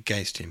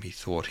against him, he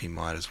thought he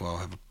might as well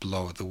have a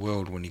blow at the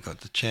world when he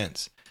got the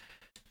chance.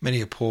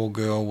 Many a poor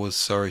girl was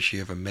sorry she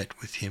ever met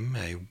with him,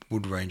 a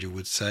wood ranger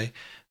would say,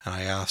 and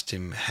I asked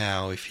him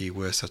how, if he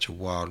were such a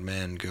wild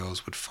man,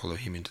 girls would follow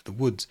him into the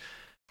woods.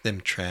 Them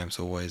tramps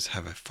always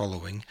have a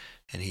following,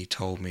 and he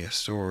told me a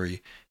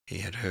story he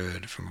had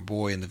heard from a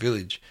boy in the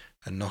village.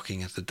 A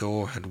knocking at the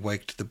door had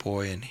waked the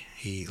boy, and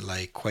he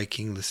lay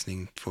quaking,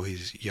 listening for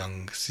his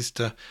young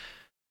sister,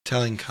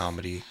 telling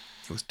Carmody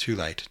it was too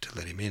late to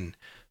let him in.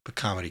 But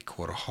Carmody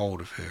caught a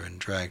hold of her and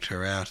dragged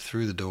her out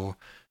through the door,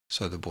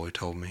 so the boy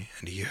told me,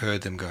 and he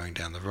heard them going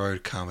down the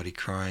road, Carmody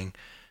crying,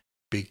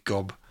 "Big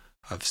gob,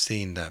 I've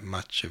seen that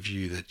much of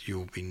you that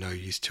you'll be no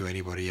use to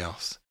anybody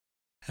else."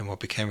 And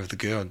what became of the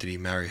girl? Did he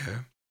marry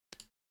her?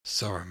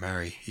 Sorra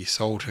marry. He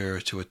sold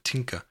her to a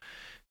tinker,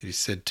 it is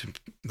said, to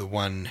the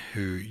one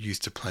who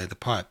used to play the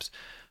pipes.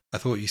 I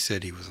thought you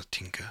said he was a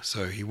tinker.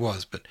 So he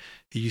was, but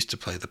he used to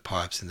play the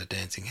pipes in the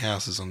dancing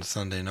houses on a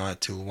Sunday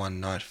night, till one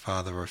night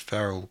Father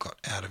O'Farrell got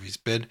out of his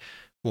bed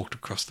walked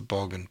across the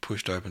bog and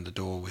pushed open the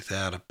door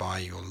without a by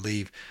your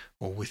leave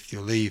or with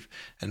your leave,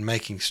 and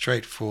making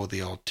straight for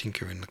the old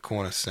tinker in the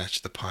corner,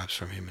 snatched the pipes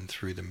from him and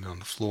threw them on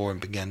the floor and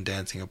began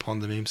dancing upon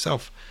them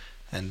himself,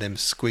 and them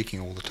squeaking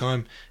all the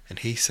time, and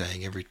he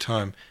saying every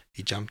time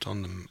he jumped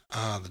on them,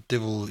 "Ah, the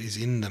devil is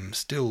in them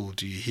still,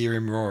 do you hear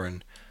him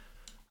roaring?"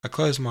 I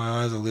closed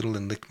my eyes a little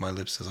and licked my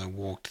lips as I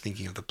walked,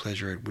 thinking of the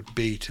pleasure it would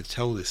be to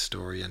tell this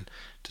story and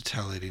to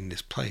tell it in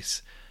this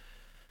place.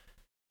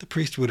 The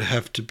priest would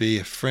have to be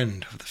a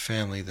friend of the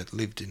family that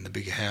lived in the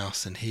big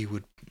house, and he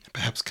would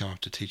perhaps come up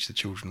to teach the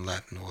children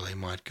Latin, or they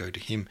might go to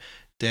him.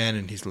 Dan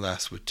and his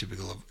lass were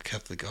typical of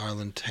Catholic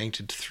Ireland,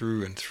 tainted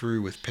through and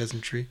through with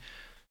peasantry.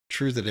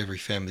 True that every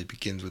family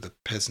begins with a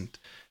peasant.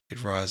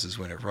 It rises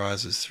when it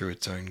rises through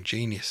its own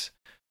genius.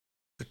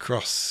 The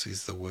cross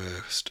is the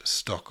worst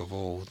stock of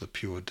all the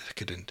pure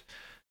decadent,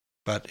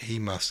 but he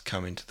must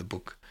come into the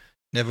book.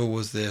 Never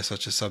was there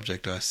such a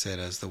subject, I said,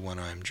 as the one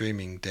I am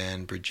dreaming,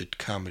 Dan, Bridget,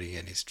 Carmody,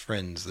 and his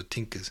friends, the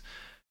Tinkers.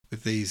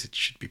 With these it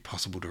should be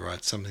possible to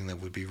write something that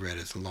would be read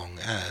as long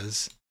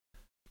as...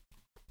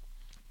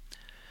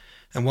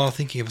 And while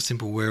thinking of a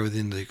simple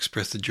wherewithin to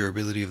express the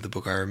durability of the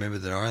book, I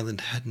remembered that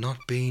Ireland had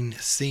not been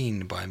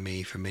seen by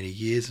me for many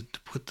years, and to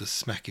put the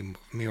smack of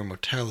mere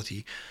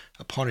mortality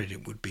upon it,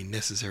 it would be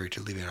necessary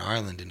to live in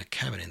Ireland in a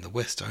cabin in the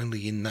west.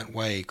 Only in that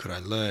way could I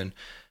learn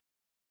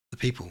the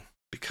people,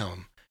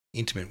 become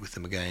intimate with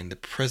them again. The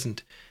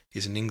present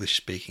is an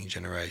English-speaking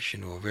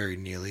generation, or very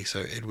nearly,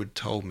 so Edward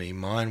told me.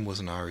 Mine was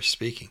an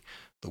Irish-speaking.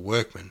 The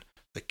workmen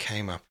that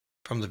came up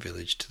from the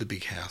village to the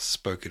big house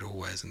spoke it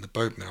always, and the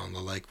boatmen on the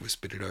lake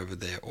whispered it over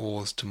their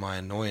oars, to my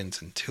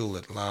annoyance, until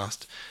at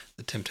last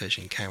the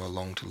temptation came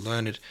along to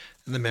learn it,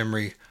 and the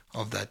memory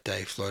of that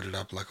day floated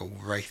up like a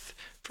wraith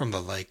from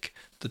the lake.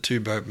 The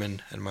two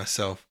boatmen and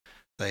myself,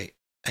 they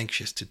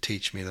anxious to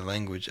teach me the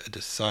language, a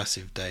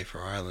decisive day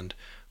for Ireland.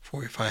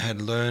 For if I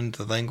had learned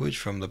the language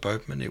from the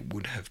boatmen, it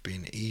would have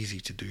been easy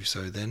to do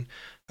so then.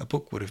 A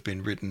book would have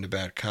been written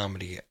about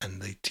Carmody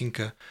and the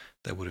tinker.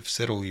 They would have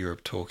set all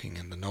Europe talking,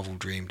 and the novel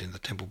dreamed in the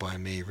temple by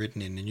me,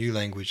 written in a new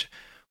language,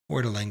 or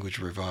in a language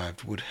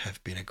revived, would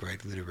have been a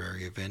great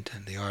literary event,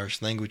 and the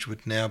Irish language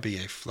would now be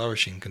a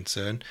flourishing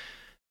concern.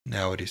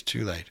 Now it is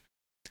too late.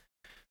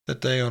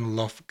 That day on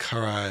Lough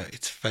Curragh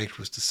its fate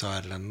was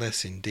decided,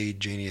 unless indeed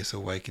genius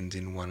awakens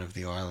in one of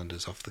the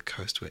islanders off the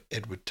coast where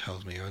Edward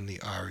tells me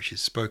only Irish is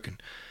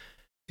spoken.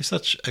 If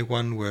such a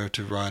one were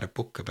to write a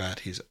book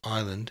about his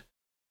island,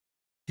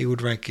 he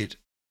would rank it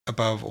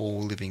above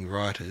all living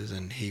writers,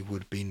 and he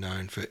would be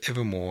known for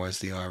evermore as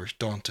the Irish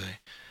Dante.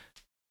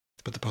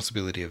 But the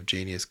possibility of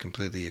genius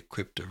completely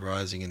equipped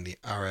arising in the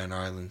Aran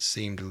Islands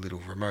seemed a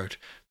little remote.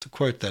 To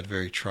quote that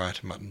very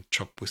trite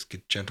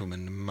mutton-chop-whiskered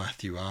gentleman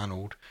Matthew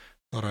Arnold,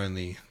 not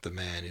only the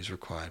man is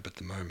required, but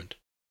the moment.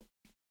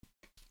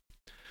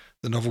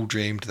 The novel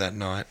dreamed that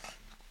night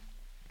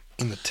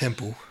in the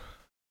temple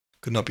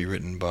could not be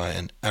written by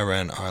an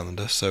Aran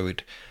Islander, so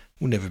it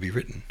will never be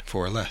written,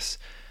 for alas,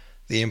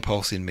 the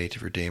impulse in me to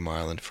redeem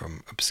Ireland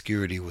from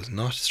obscurity was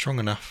not strong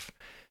enough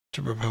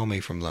to propel me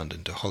from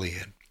London to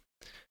Holyhead,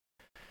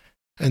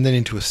 and then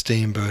into a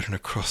steamboat and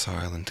across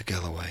Ireland to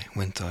Galloway,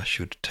 whence I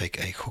should take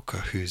a hooker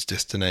whose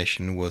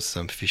destination was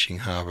some fishing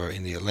harbour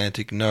in the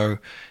Atlantic. No,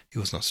 it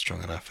was not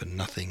strong enough, and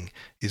nothing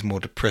is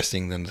more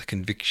depressing than the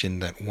conviction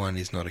that one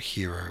is not a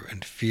hero,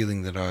 and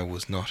feeling that I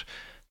was not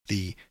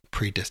the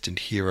predestined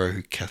hero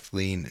who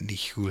Kathleen ni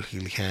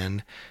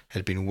Houlihan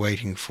had been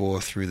waiting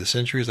for through the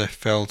centuries. I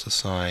fell to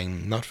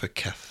sighing, not for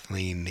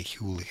Kathleen ni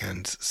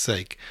Houlihan's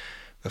sake,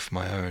 but for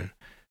my own,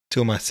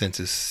 till my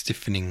senses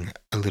stiffening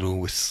a little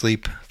with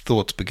sleep,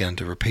 thoughts began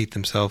to repeat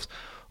themselves.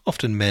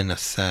 Often men are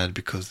sad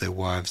because their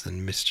wives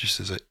and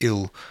mistresses are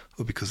ill,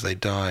 or because they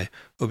die,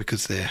 or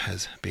because there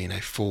has been a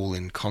fall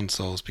in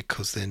consuls,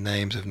 because their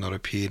names have not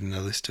appeared in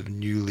a list of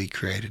newly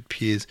created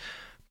peers,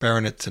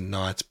 baronets and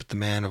knights. But the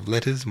man of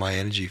letters, my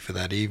energy for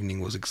that evening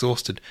was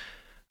exhausted,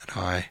 and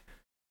I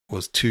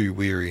was too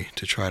weary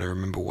to try to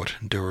remember what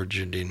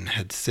Dorigen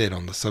had said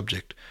on the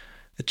subject.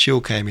 A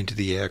chill came into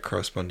the air,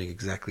 corresponding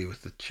exactly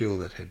with the chill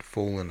that had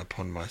fallen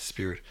upon my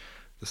spirit.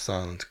 The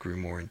silence grew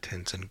more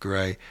intense and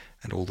grey,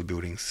 and all the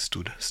buildings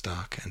stood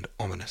stark and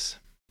ominous.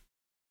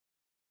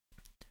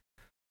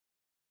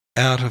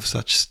 Out of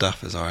such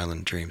stuff as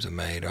Ireland dreams are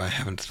made. I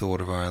haven't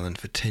thought of Ireland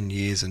for 10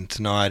 years, and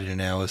tonight in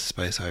an hour's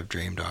space I have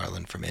dreamed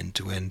Ireland from end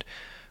to end.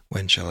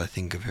 When shall I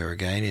think of her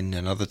again? In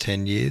another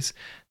 10 years?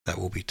 That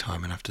will be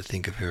time enough to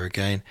think of her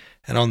again.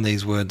 And on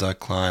these words I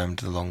climbed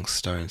the long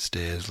stone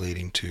stairs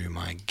leading to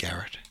my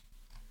garret.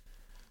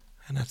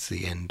 And that's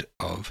the end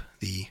of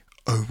the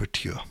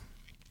Overture.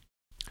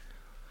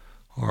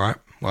 Alright,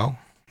 well,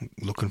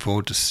 looking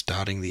forward to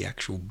starting the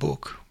actual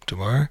book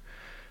tomorrow.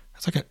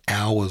 It's like an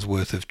hour's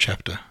worth of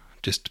chapter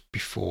just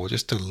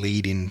to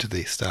lead into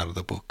the start of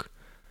the book.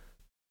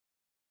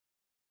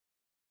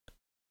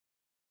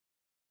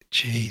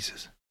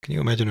 Jesus. Can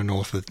you imagine an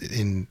author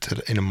in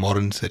a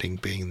modern setting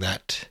being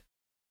that,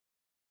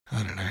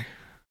 I don't know,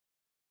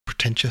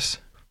 pretentious?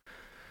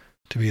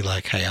 To be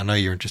like, hey, I know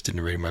you're interested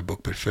in reading my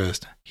book, but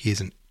first,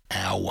 here's an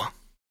hour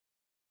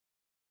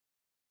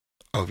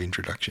of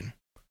introduction.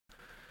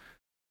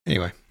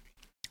 Anyway,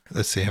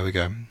 let's see how we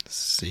go.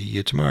 See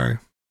you tomorrow.